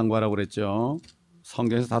자세히 상고하라고 그랬죠.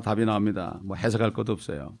 성경에서 다 답이 나옵니다. 뭐 해석할 것도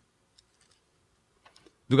없어요.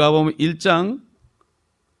 누가복음 1장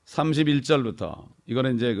 31절부터.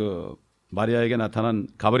 이거는 이제 그 마리아에게 나타난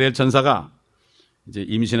가브리엘 천사가 이제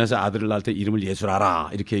임신해서 아들을 낳을 때 이름을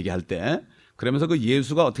예수라라 이렇게 얘기할 때, 그러면서 그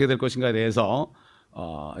예수가 어떻게 될 것인가에 대해서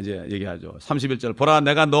이제 얘기하죠. 31절. 보라,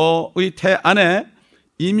 내가 너의 태 안에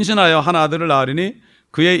임신하여 한 아들을 낳으리니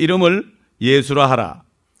그의 이름을 예수라 하라.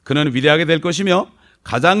 그는 위대하게 될 것이며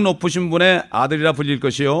가장 높으신 분의 아들이라 불릴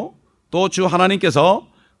것이요, 또 주 하나님께서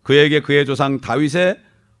그에게 그의 조상 다윗의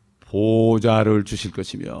보좌를 주실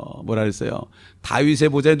것이며. 뭐라 그랬어요? 다윗의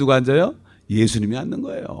보좌에 누가 앉아요? 예수님이 앉는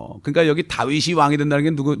거예요. 그러니까 여기 다윗이 왕이 된다는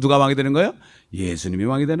게 누가 왕이 되는 거예요? 예수님이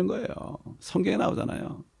왕이 되는 거예요. 성경에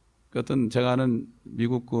나오잖아요. 어떤 제가 아는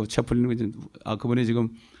미국 그 채플린, 그분이 지금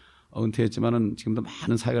은퇴했지만은 지금도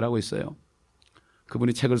많은 사역을 하고 있어요.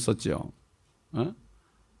 그분이 책을 썼죠.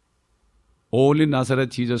 Only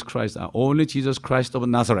Nazareth Jesus Christ, Only Jesus Christ of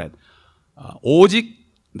Nazareth. 오직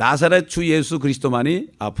나사렛 주 예수 그리스도만이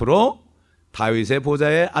앞으로 다윗의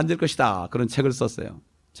보좌에 앉을 것이다. 그런 책을 썼어요.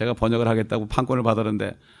 제가 번역을 하겠다고 판권을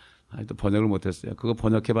받았는데 또 번역을 못했어요. 그거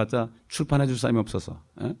번역해봤자 출판해 줄 사람이 없어서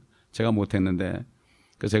제가 못했는데,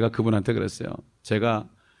 제가 그분한테 그랬어요. 제가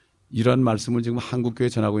이런 말씀을 지금 한국교회에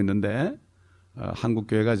전하고 있는데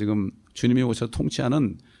한국교회가 지금 주님이 오셔서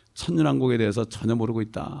통치하는 천년왕국에 대해서 전혀 모르고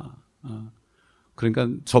있다. 그러니까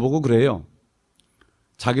저보고 그래요.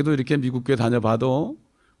 자기도 이렇게 미국교회 다녀봐도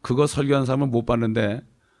그거 설교한 사람은 못 봤는데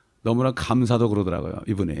너무나 감사하다고 그러더라고요.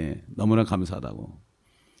 이분이 너무나 감사하다고.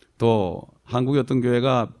 또 한국의 어떤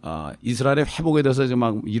교회가 이스라엘의 회복에 대해서 지금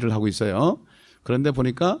막 일을 하고 있어요. 그런데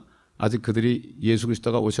보니까 아직 그들이 예수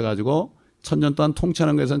그리스도가 오셔가지고 1000년 동안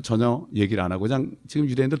통치하는 것에서는 전혀 얘기를 안 하고 그냥 지금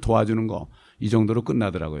유대인들 도와주는 거 이 정도로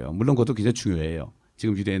끝나더라고요. 물론 그것도 굉장히 중요해요.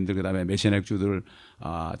 지금 유대인들 그다음에 메시아닉주들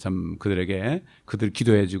참 그들에게 그들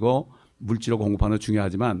기도해주고 물질로 공급하는 건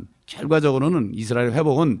중요하지만 결과적으로는 이스라엘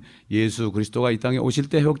회복은 예수 그리스도가 이 땅에 오실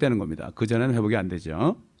때 회복되는 겁니다. 그전에는 회복이 안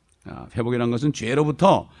되죠. 회복이라는 것은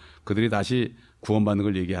죄로부터 그들이 다시 구원받는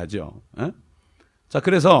걸 얘기하죠. 자,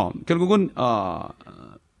 그래서 결국은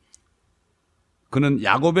그는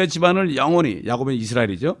야곱의 집안을 영원히, 야곱은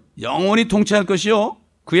이스라엘이죠, 영원히 통치할 것이요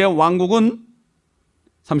그의 왕국은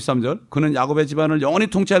 33절, 그는 야곱의 집안을 영원히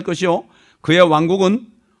통치할 것이요 그의 왕국은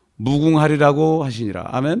무궁하리라고 하시니라.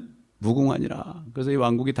 아멘. 무궁하니라. 그래서 이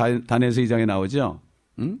왕국이 다니엘서 2장에 나오죠.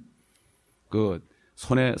 그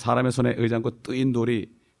손에, 사람의 손에 의지 않고 뜨인 돌이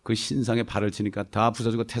그 신상에 발을 치니까 다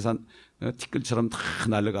부서지고 태산 티끌처럼 다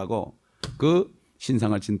날아가고 그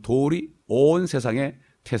신상을 친 돌이 온 세상에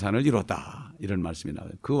태산을 이뤘다. 이런 말씀이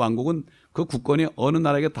나와요. 그 왕국은, 그 국권이 어느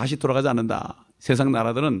나라에게 다시 돌아가지 않는다. 세상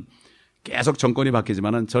나라들은 계속 정권이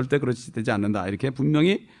바뀌지만은 절대 그렇지 되지 않는다. 이렇게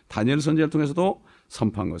분명히 다니엘 선지자를 통해서도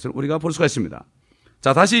선포한 것을 우리가 볼 수가 있습니다.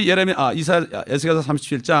 자, 다시 에스겔서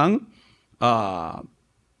 37장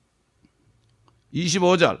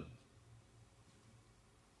 25절.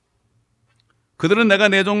 그들은 내가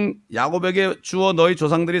내 종 야곱에게 주어 너희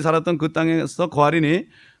조상들이 살았던 그 땅에서 거하리니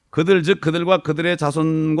그들 즉 그들과 그들의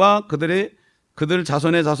자손과 그들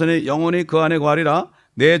자손의 자손이 영원히 그 안에 거하리라.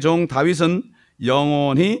 내 종 다윗은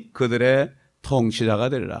영원히 그들의 통치자가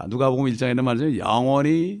되리라. 누가복음 1장에는 말이죠.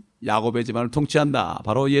 영원히 야곱의 집안을 통치한다.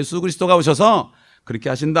 바로 예수 그리스도가 오셔서 그렇게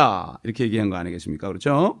하신다. 이렇게 얘기한 거 아니겠습니까?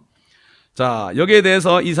 그렇죠? 자, 여기에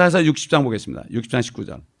대해서 이사야서 60장 보겠습니다. 60장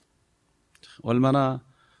 19절.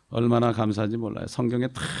 얼마나 감사한지 몰라요. 성경에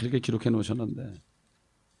다 이렇게 기록해 놓으셨는데.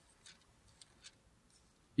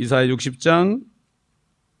 이사야 60장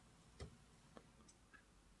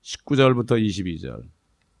 19절부터 22절.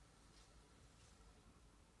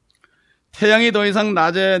 태양이 더 이상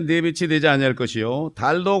낮에 네 빛이 되지 아니할 것이요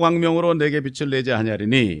달도 광명으로 내게 빛을 내지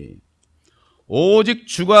아니하리니 오직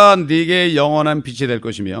주가 네게 영원한 빛이 될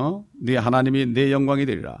것이며 네 하나님이 네 영광이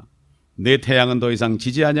되리라. 네 태양은 더 이상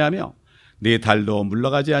지지 아니하며 네 달도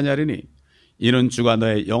물러가지 아니하리니 이는 주가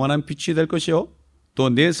너의 영원한 빛이 될 것이요 또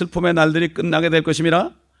네 슬픔의 날들이 끝나게 될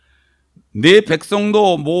것임이라. 네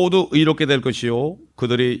백성도 모두 의롭게 될 것이요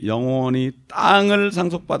그들이 영원히 땅을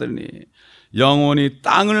상속받으리니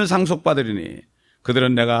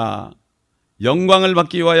그들은 내가 영광을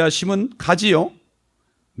받기 위하여 심은 가지요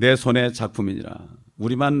내 손의 작품이니라.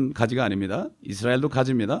 우리만 가지가 아닙니다. 이스라엘도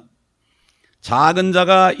가지입니다. 작은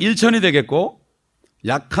자가 일천이 되겠고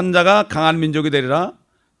약한 자가 강한 민족이 되리라.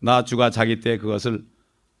 나 주가 자기 때 그것을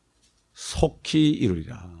속히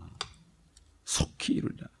이루리라. 속히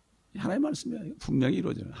이루리라. 하나님의 말씀이에요. 분명히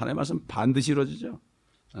이루어져요. 하나님의 말씀 반드시 이루어지죠.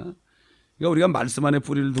 그러니까 우리가 말씀 안에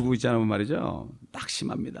뿌리를 두고 있지 않으면 말이죠,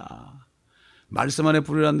 낙심합니다. 말씀 안에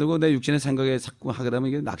뿌리를 안 두고 내 육신의 생각에 자꾸 하게 되면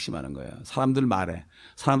이게 낙심하는 거예요. 사람들 말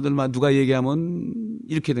누가 얘기하면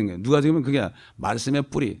이렇게 된 거예요. 누가 지금 그게 말씀의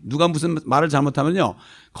뿌리. 누가 무슨 말을 잘못하면요,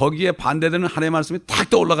 거기에 반대되는 하나님의 말씀이 탁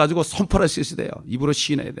떠올라가지고 선포를 쓰셔야 돼요. 입으로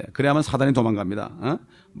시인해야 돼. 그래야만 사단이 도망갑니다.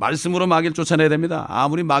 말씀으로 마귀를 쫓아내야 됩니다.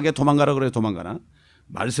 아무리 마귀에 도망가라 그래도 도망가나?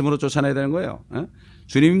 말씀으로 쫓아내야 되는 거예요.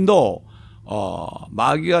 주님도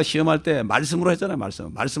마귀가 시험할 때 말씀으로 했잖아요.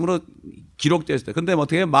 말씀으로 기록되어 있을 때. 근데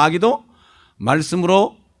어떻게 마귀도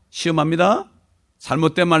말씀으로 시험합니다.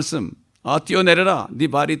 잘못된 말씀. 뛰어내려라. 네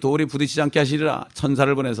발이 돌이 부딪히지 않게 하시리라.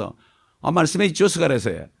 천사를 보내서. 말씀에 있죠.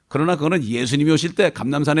 스가랴서에. 그러나 그거는 예수님이 오실 때,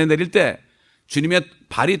 감람산에 내릴 때 주님의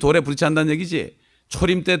발이 돌에 부딪히 한다는 얘기지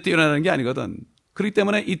초림 때 뛰어내리는 게 아니거든. 그렇기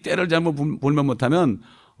때문에 이 때를 잘못 불면 못하면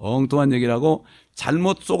엉뚱한 얘기를 하고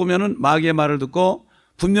잘못 속으면은 마귀의 말을 듣고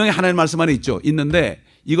분명히 하나님의 말씀 안에 있는데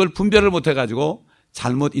이걸 분별을 못 해가지고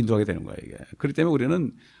잘못 인도하게 되는 거예요, 이게. 그렇기 때문에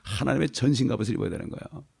우리는 하나님의 전신갑옷을 입어야 되는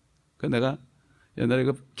거예요. 그래서 내가 옛날에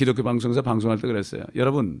그 기독교 방송에서 방송할 때 그랬어요.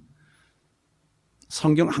 여러분,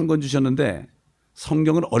 성경 한 권 주셨는데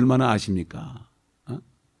성경을 얼마나 아십니까?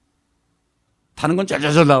 다른 건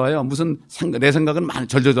절절절 나와요. 내 생각은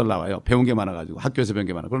절절절 나와요. 배운 게 많아가지고. 학교에서 배운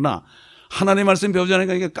게 많아. 그러나 하나님의 말씀 배우지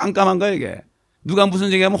않으니까 이게 깜깜한 거예요, 이게. 누가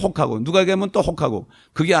무슨 얘기하면 혹하고, 누가 얘기하면 또 혹하고.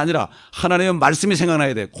 그게 아니라 하나님의 말씀이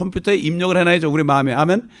생각나야 돼. 컴퓨터에 입력을 해놔야죠, 우리 마음에.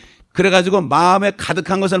 아멘. 그래가지고 마음에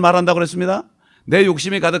가득한 것을 말한다고 그랬습니다. 내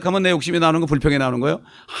욕심이 가득하면 내 욕심이 나오는 거, 불평이 나오는 거예요.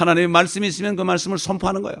 하나님의 말씀이 있으면 그 말씀을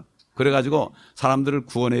선포하는 거예요. 그래가지고 사람들을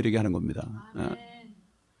구원에 이르게 하는 겁니다.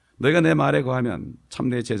 너희가 내 말에 거하면 참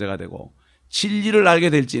내 제자가 되고 진리를 알게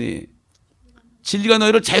될지니 진리가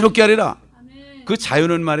너희를 자유롭게 하리라. 그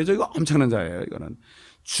자유는 말이죠, 이거 엄청난 자유예요. 이거는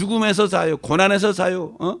죽음에서 자유, 고난에서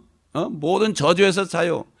자유, 모든 저주에서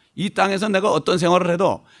자유, 이 땅에서 내가 어떤 생활을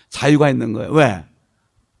해도 자유가 있는 거예요. 왜?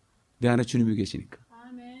 내 안에 주님이 계시니까.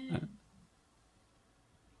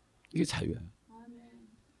 이게 자유예요.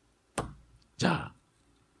 자,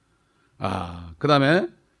 그 다음에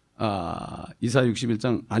이사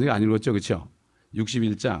 61장 아직 안 읽었죠, 그렇죠?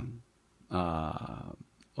 61장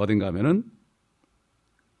어딘가 하면은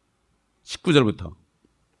 19절부터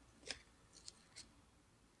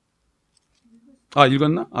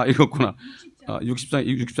읽었나? 읽었구나.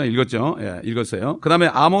 60장 읽었죠? 예, 읽었어요. 그 다음에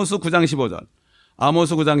아모스 9장 15절.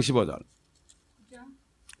 아모스 9장 15절.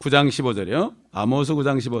 9장 15절이요. 아모스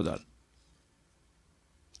 9장 15절.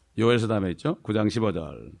 요엘서 다음에 있죠. 9장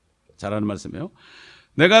 15절. 잘하는 말씀이에요.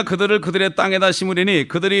 내가 그들을 그들의 땅에다 심으리니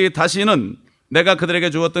그들이 다시는 내가 그들에게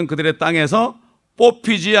주었던 그들의 땅에서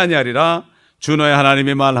뽑히지 아니하리라. 주 너의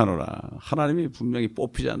하나님이 말하노라. 하나님이 분명히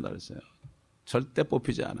뽑히지 않는다 그랬어요. 절대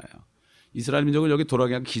뽑히지 않아요. 이스라엘 민족을 여기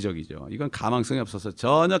돌아가게 한 기적이죠. 이건 가망성이 없어서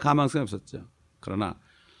전혀 가망성이 없었죠. 그러나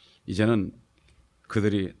이제는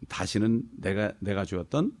그들이 다시는 내가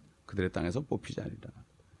주었던 그들의 땅에서 뽑히지 않으리라.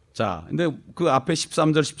 자, 근데 그 앞에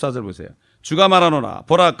 13절 14절 보세요. 주가 말하노라.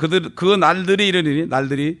 보라 그 날들이 이르리니,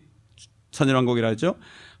 날들이 선진왕국이라 했죠.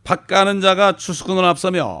 밭 가는 자가 추수꾼을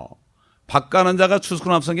앞서며, 밭 가는 자가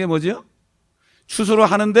추수꾼을 앞선 게 뭐지요? 추수를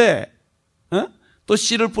하는데 또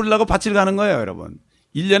씨를 뿌리려고 밭을 가는 거예요, 여러분.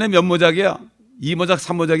 1년에 몇 모작이야? 2모작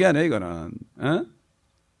 3모작이 아니에요, 이거는.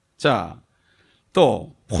 자,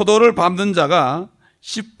 또 포도를 밟는 자가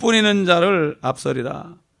씨 뿌리는 자를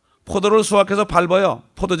앞서리라. 포도를 수확해서 밟아요,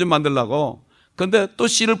 포도즙 만들려고. 그런데 또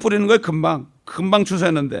씨를 뿌리는 거예요. 금방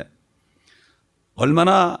추수했는데.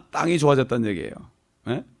 얼마나 땅이 좋아졌다는 얘기예요.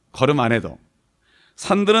 걸음 안 해도.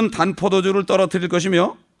 산들은 단 포도주를 떨어뜨릴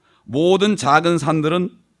것이며 모든 작은 산들은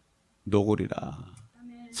녹으리라.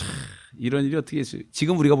 참, 이런 일이 어떻게 있어요?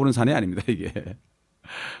 지금 우리가 보는 산이 아닙니다, 이게.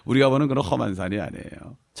 우리가 보는 그런 험한 산이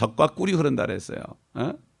아니에요. 적과 꿀이 흐른다 그랬어요.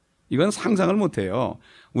 이건 상상을 못해요.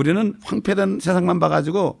 우리는 황폐된 세상만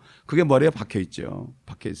봐가지고 그게 머리에 박혀있죠.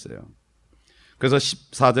 박혀있어요. 그래서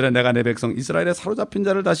 14절에 내가 내 백성 이스라엘의 사로잡힌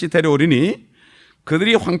자를 다시 데려오리니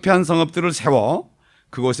그들이 황폐한 성읍들을 세워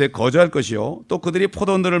그곳에 거주할 것이요 또 그들이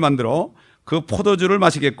포도원들을 만들어 그 포도주를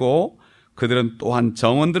마시겠고 그들은 또한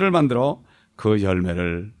정원들을 만들어 그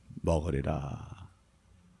열매를 먹으리라.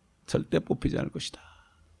 절대 뽑히지 않을 것이다.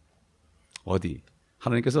 어디?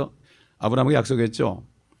 하나님께서 아브라함에게 약속했죠.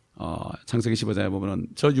 창세기 15장에 보면은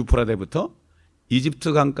저 유프라데부터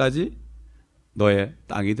이집트 강까지 너의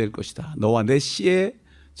땅이 될 것이다. 너와 내 씨의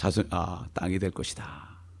자손, 땅이 될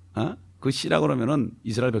것이다. 그 씨라고 그러면은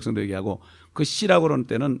이스라엘 백성도 얘기하고 그 씨라고 그러는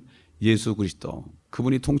때는 예수 그리스도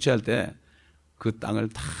그분이 통치할 때 그 땅을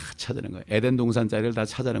다 찾아낸 거예요. 에덴 동산 자리를 다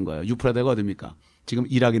찾아낸 거예요. 유프라데가 어딥니까? 지금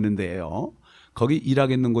이락 있는 데예요. 거기 이락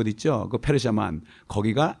있는 곳 있죠. 그 페르시아만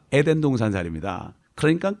거기가 에덴 동산 자리입니다.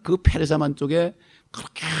 그러니까 그 페르시아만 쪽에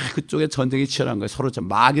그렇게 그쪽에 전쟁이 치열한 거예요. 서로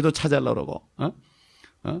마귀도 찾아내려고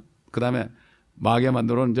그러고. 그다음에 마귀가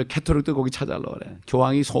만들어 놓은 이제 캐토릭도 거기 찾아내려고 그래.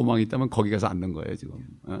 교황이 소망이 있다면 거기 가서 앉는 거예요, 지금.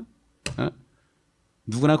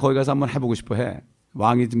 누구나 거기 가서 한번 해보고 싶어 해.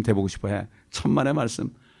 왕이 좀 돼보고 싶어 해. 천만의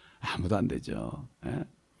말씀. 아무도 안 되죠.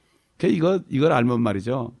 이걸 알면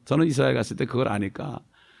말이죠. 저는 이스라엘 갔을 때 그걸 아니까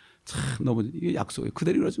참 너무 이게 약속이에요.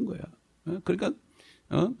 그대로 이루어진 거예요.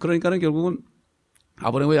 그러니까는 결국은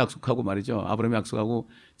아브라함이 약속하고 말이죠. 아브라함이 약속하고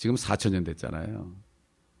지금 4,000년 됐잖아요.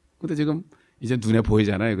 근데 지금 이제 눈에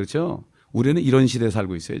보이잖아요. 그렇죠? 우리는 이런 시대에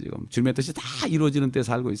살고 있어요. 지금 주님의 뜻이 다 이루어지는 때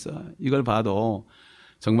살고 있어. 이걸 봐도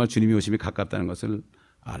정말 주님이 오심이 가깝다는 것을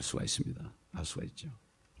알 수가 있습니다. 알 수가 있죠.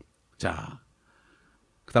 자,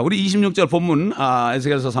 그다음 우리 26절 본문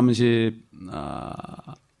에스겔서 37장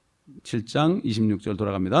 26절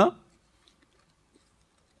돌아갑니다.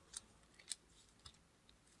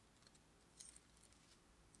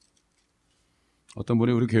 어떤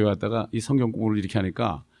분이 우리 교회 왔다가 이 성경 공부를 이렇게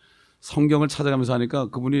하니까 성경을 찾아가면서 하니까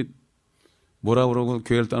그분이 뭐라 그러고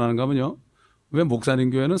교회를 떠나는가 하면요. 왜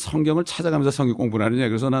목사님 교회는 성경을 찾아가면서 성경 공부를 하느냐.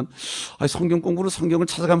 그래서 난 성경 공부를 성경을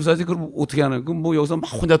찾아가면서 하지. 그럼 어떻게 하는 거야? 뭐 여기서 막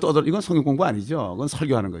혼자 떠들 이건 성경 공부 아니죠. 그건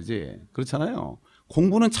설교하는 거지. 그렇잖아요.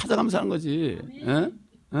 공부는 찾아가면서 하는 거지.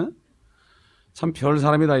 참 별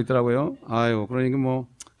사람이 다 있더라고요. 그러니까 뭐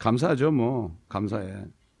감사하죠. 뭐 감사해.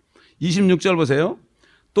 26절 보세요.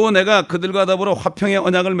 또 내가 그들과 더불어 화평의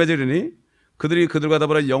언약을 맺으리니 그들이 그들과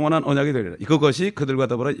더불어 영원한 언약이 되리라. 그것이 그들과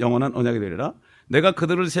더불어 영원한 언약이 되리라. 내가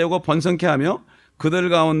그들을 세우고 번성케 하며 그들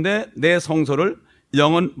가운데 내 성소를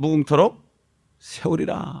영원 무궁토록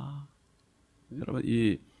세우리라. 여러분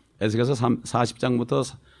이 에스겔서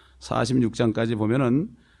 40장부터 46장까지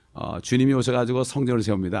보면은 주님이 오셔가지고 성전을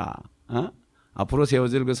세웁니다. 앞으로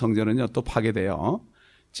세워질 그 성전은요 또 파괴돼요.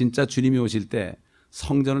 진짜 주님이 오실 때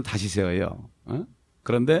성전을 다시 세워요.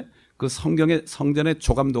 그런데 그 성전의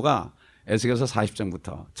조감도가 에스겔서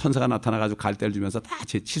 40장부터 천사가 나타나가지고 갈대를 주면서 다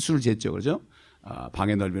치수를 쟀죠. 그죠?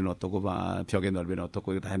 방의 넓이는 어떻고, 벽의 넓이는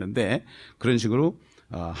어떻고, 이거 다 했는데, 그런 식으로,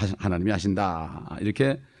 하나님이 하신다.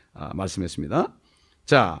 이렇게, 말씀했습니다.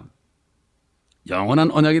 자, 영원한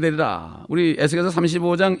언약이 되리라. 우리 에스겔서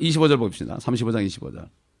 35장 25절 봅시다. 35장 25절.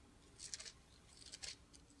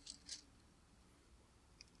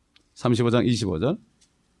 35장 25절.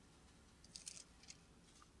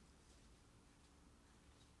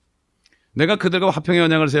 내가 그들과 화평의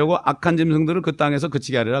언약을 세우고 악한 짐승들을 그 땅에서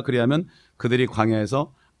그치게 하리라. 그리하면 그들이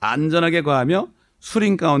광야에서 안전하게 거하며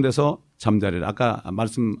수린 가운데서 잠자리라. 아까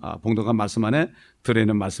봉독한 말씀 안에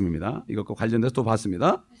들어있는 말씀입니다. 이것과 관련돼서 또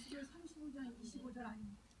봤습니다.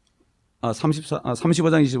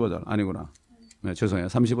 35장 25절 아니구나. 네, 죄송해요.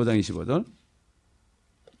 35장 25절.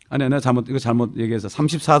 아니, 내가 잘못 얘기해서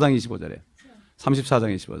 34장 25절에.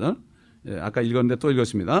 34장 25절. 예, 아까 읽었는데 또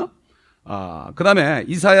읽었습니다. 그 다음에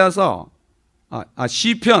이사야서,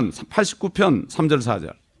 시편 89편 3절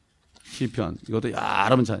 4절. 시편. 이것도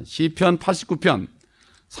여러 번 찾아요. 시편 89편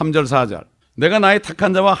 3절 4절. 내가 나의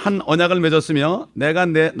택한 자와 한 언약을 맺었으며 내가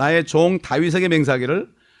나의 종 다윗에게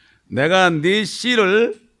맹세하기를 내가 네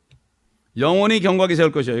씨를 영원히 경고하게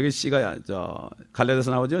세울 것이요. 여기 씨가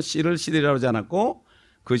갈라디아서 나오죠. 씨를 씨들이라고 하지 않았고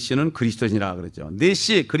그 씨는 그리스도시니라 그랬죠. 네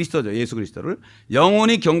씨 그리스도죠. 예수 그리스도를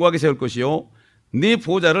영원히 경고하게 세울 것이요. 네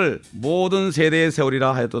보좌를 모든 세대에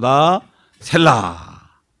세우리라 하였도다. 셀라.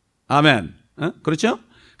 아멘. 그렇죠?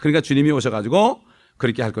 그러니까 주님이 오셔가지고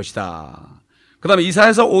그렇게 할 것이다. 그 다음에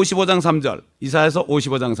이사야서 55장 3절. 이사야서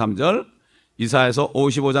 55장 3절. 이사야서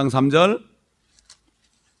 55장 3절.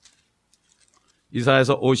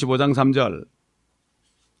 이사야서 55장 3절.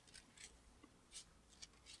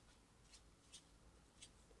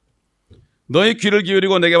 너희 귀를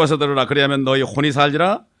기울이고 내게 와서 들으라. 그리하면 너희 혼이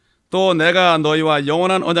살리라. 또 내가 너희와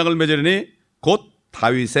영원한 언약을 맺으리니 곧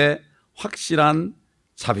다윗의 확실한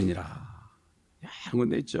자비니라. 이런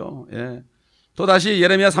건데 있죠. 예. 또 다시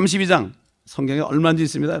예레미야 32장. 성경에 얼마인지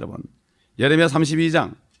있습니다, 여러분. 예레미야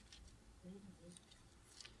 32장.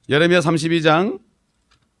 예레미야 32장.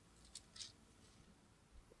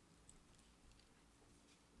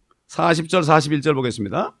 40절 41절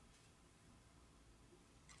보겠습니다.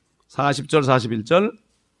 40절 41절.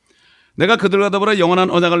 내가 그들과 더불어 영원한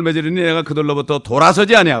언약을 맺으리니 내가 그들로부터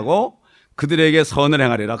돌아서지 아니하고 그들에게 선을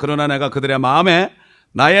행하리라. 그러나 내가 그들의 마음에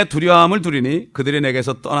나의 두려움을 두리니 그들이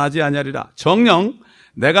내게서 떠나지 아니하리라. 정녕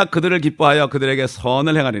내가 그들을 기뻐하여 그들에게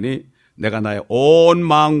선을 행하리니 내가 나의 온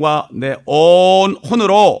마음과 내 온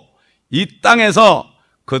혼으로 이 땅에서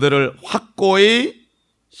그들을 확고히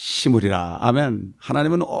심으리라. 아멘.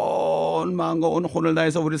 하나님은 온 마음과 온 혼을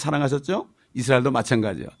다해서 우리를 사랑하셨죠? 이스라엘도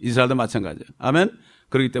마찬가지예요. 이스라엘도 마찬가지예요. 아멘.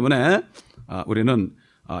 그렇기 때문에 우리는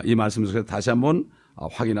이 말씀 속에서 다시 한번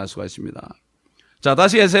확인할 수가 있습니다. 자,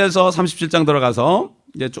 다시 에스겔서 37장 들어가서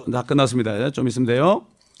이제 다 끝났습니다. 좀 있으면 돼요.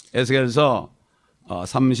 에스겔서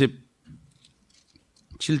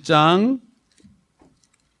 37장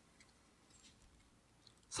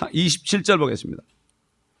 27절 보겠습니다.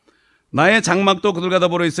 나의 장막도 그들과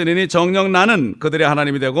더불어 있으리니 정녕 나는 그들의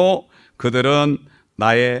하나님이 되고 그들은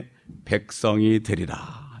나의 백성이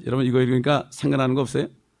되리라. 여러분 이거 읽으니까 생각나는 거 없어요?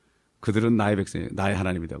 그들은 나의 백성이, 나의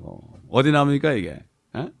하나님이 되고. 어디 나옵니까 이게?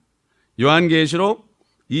 요한계시록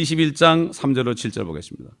 21장 3절로 7절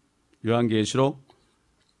보겠습니다. 요한계시록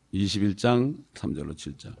 21장 3절로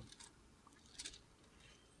 7절.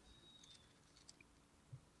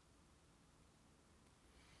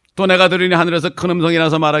 또 내가 들으니 하늘에서 큰 음성이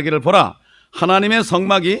나서 말하기를 보라 하나님의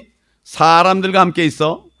성막이 사람들과 함께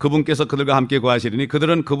있어 그분께서 그들과 함께 거하시리니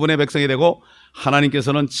그들은 그분의 백성이 되고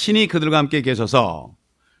하나님께서는 친히 그들과 함께 계셔서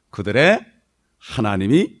그들의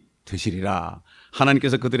하나님이 되시리라.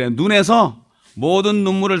 하나님께서 그들의 눈에서 모든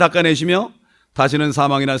눈물을 닦아내시며 다시는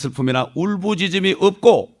사망이나 슬픔이나 울부짖음이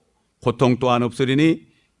없고 고통 또한 없으리니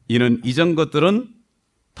이는 이전 것들은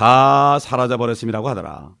다 사라져버렸음이라고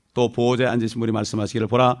하더라. 또 보호자에 앉으신 분이 말씀하시기를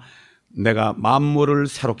보라 내가 만물을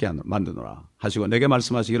새롭게 만드노라 하시고 내게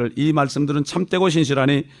말씀하시기를 이 말씀들은 참되고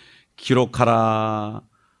신실하니 기록하라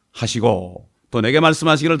하시고 또 내게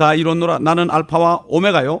말씀하시기를 다 이뤘노라 나는 알파와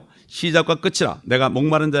오메가요 시작과 끝이라 내가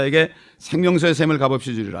목마른 자에게 생명수의 샘을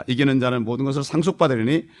값없이 주리라 이기는 자는 모든 것을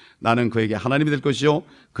상속받으리니 나는 그에게 하나님이 될 것이요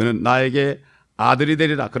그는 나에게 아들이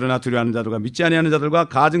되리라. 그러나 두려워하는 자들과 믿지 아니하는 자들과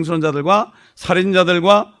가증스러운 자들과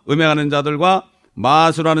살인자들과 음행하는 자들과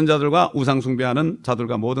마술하는 자들과 우상 숭배하는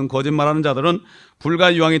자들과 모든 거짓말하는 자들은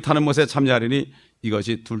불과 유황이 타는 못에 참여하리니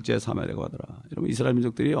이것이 둘째 사마리아라고 하더라. 여러분 이스라엘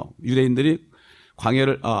민족들이요 유대인들이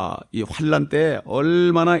광야를 이 환란 때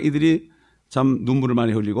얼마나 이들이 참 눈물을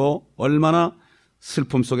많이 흘리고 얼마나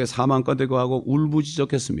슬픔 속에 사망과 대고하고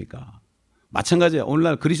울부짖었겠습니까? 마찬가지예요.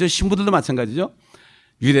 오늘날 그리스도의 신부들도 마찬가지죠.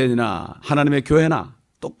 유대인이나 하나님의 교회나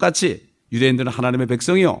똑같이 유대인들은 하나님의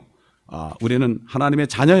백성이요, 우리는 하나님의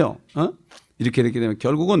자녀요. 이렇게 되면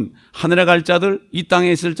결국은 하늘에 갈 자들, 이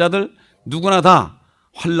땅에 있을 자들 누구나 다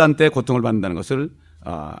환난 때 고통을 받는다는 것을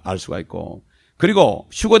알 수가 있고, 그리고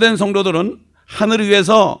휴거된 성도들은 하늘을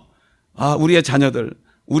위해서 우리의 자녀들,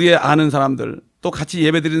 우리의 아는 사람들, 또 같이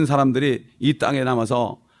예배드리는 사람들이 이 땅에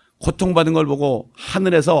남아서 고통받은 걸 보고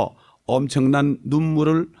하늘에서 엄청난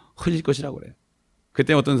눈물을 흘릴 것이라고 그래요.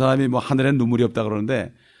 그때 어떤 사람이 뭐 하늘에 눈물이 없다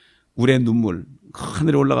그러는데, 우리의 눈물,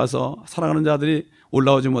 하늘에 올라가서 사랑하는 자들이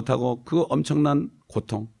올라오지 못하고 그 엄청난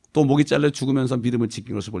고통, 또 목이 잘려 죽으면서 믿음을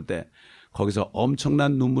지킨 것을 볼 때 거기서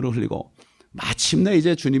엄청난 눈물을 흘리고, 마침내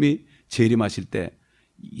이제 주님이 재림하실 때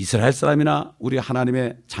이스라엘 사람이나 우리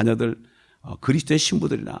하나님의 자녀들, 그리스도의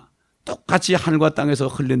신부들이나 똑같이 하늘과 땅에서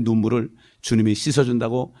흘린 눈물을 주님이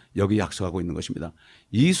씻어준다고 여기 약속하고 있는 것입니다.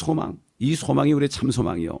 이 소망이 우리의 참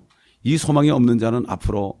소망이요, 이 소망이 없는 자는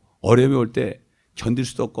앞으로 어려움이 올 때 견딜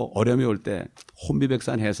수도 없고, 어려움이 올 때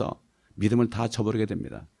혼비백산해서 믿음을 다 저버리게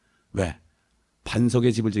됩니다. 왜?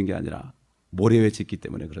 반석에 집을 진 게 아니라 모래 위에 짓기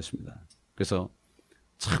때문에 그렇습니다. 그래서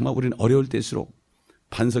정말 우리는 어려울 때일수록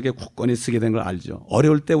반석에 굳건히 쓰게 된 걸 알죠.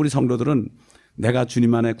 어려울 때 우리 성도들은 내가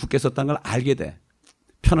주님 안에 굳게 섰다는 걸 알게 돼.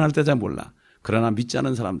 편안할 때 잘 몰라. 그러나 믿지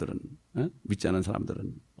않은 사람들은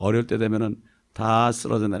어려울 때 되면은 다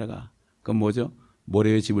쓰러져 내려가. 그건 뭐죠?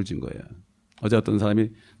 모래 위에 집을 진 거예요. 어제 어떤 사람이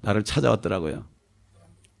나를 찾아왔더라고요.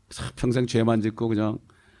 평생 죄만 짓고 그냥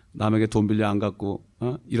남에게 돈 빌려 안 갚고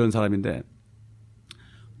이런 사람인데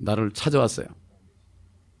나를 찾아왔어요.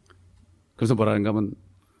 그래서 뭐라는가 하면,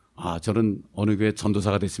 저는 어느 교회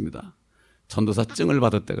전도사가 됐습니다. 전도사 증을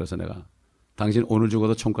받았대. 그래서 내가, 당신 오늘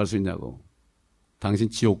죽어도 총 갈 수 있냐고, 당신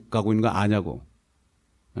지옥 가고 있는 거 아냐고,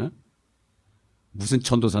 무슨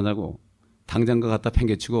전도사냐고, 당장 그 갖다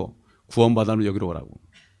팽개치고 구원받아는 여기로 오라고.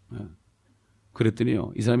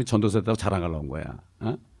 그랬더니요, 이 사람이 전도사였다고 자랑하려고 온 거야.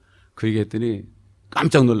 그 얘기했더니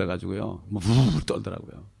깜짝 놀라가지고요, 뭐 우르르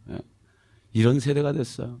떨더라고요. 이런 세대가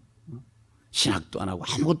됐어요. 신학도 안 하고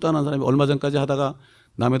아무것도 안 한 사람이 얼마 전까지 하다가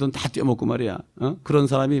남의 돈 다 떼어먹고 말이야. 그런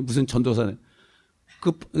사람이 무슨 전도사네.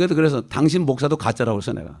 그래서 당신 목사도 가짜라고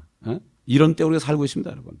해서 내가. 이런 때 우리가 살고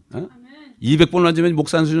있습니다, 여러분. 200번 맞으면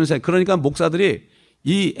목사 한 수준 세. 그러니까 목사들이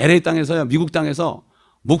이 LA 땅에서요, 미국 땅에서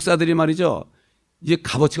목사들이 말이죠, 이제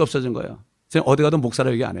값어치가 없어진 거예요. 제가 어디 가도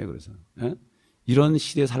목사라 얘기 안 해요. 그래서 이런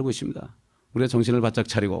시대에 살고 있습니다. 우리가 정신을 바짝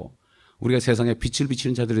차리고 우리가 세상에 빛을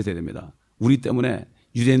비치는 자들이 되어야 됩니다. 우리 때문에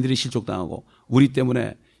유대인들이 실족당하고, 우리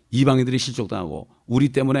때문에 이방인들이 실족당하고, 우리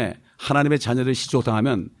때문에 하나님의 자녀들이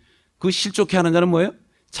실족당하면 그 실족해 하는 자는 뭐예요?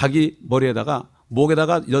 자기 머리에다가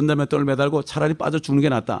목에다가 연달맷돌을 매달고 차라리 빠져 죽는 게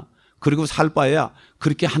낫다. 그리고 살 바에야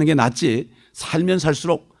그렇게 하는 게 낫지, 살면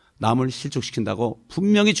살수록 남을 실족시킨다고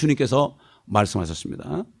분명히 주님께서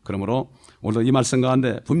말씀하셨습니다. 그러므로 오늘 이 말씀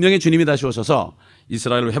가운데 분명히 주님이 다시 오셔서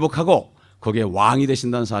이스라엘을 회복하고 거기에 왕이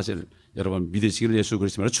되신다는 사실 여러분 믿으시기를 예수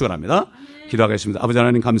그리스도로 축원합니다. 기도하겠습니다. 아버지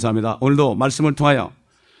하나님 감사합니다. 오늘도 말씀을 통하여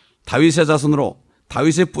다윗의 자손으로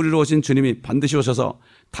다윗의 뿌리로 오신 주님이 반드시 오셔서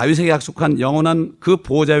다윗에게 약속한 영원한 그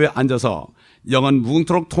보호자 위에 앉아서 영원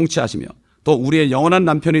무궁토록 통치하시며 또 우리의 영원한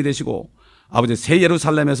남편이 되시고 아버지 새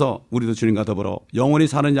예루살렘에서 우리도 주님과 더불어 영원히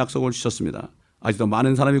사는 약속을 주셨습니다. 아직도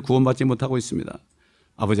많은 사람이 구원받지 못하고 있습니다.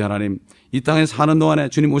 아버지 하나님, 이 땅에 사는 동안에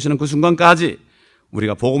주님 오시는 그 순간까지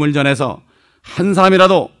우리가 복음을 전해서 한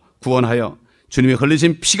사람이라도 구원하여 주님이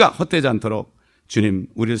흘리신 피가 헛되지 않도록 주님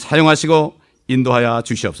우리를 사용하시고 인도하여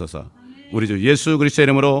주시옵소서. 우리 주 예수 그리스도의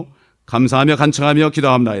이름으로 감사하며 간청하며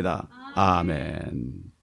기도합나이다. 아멘.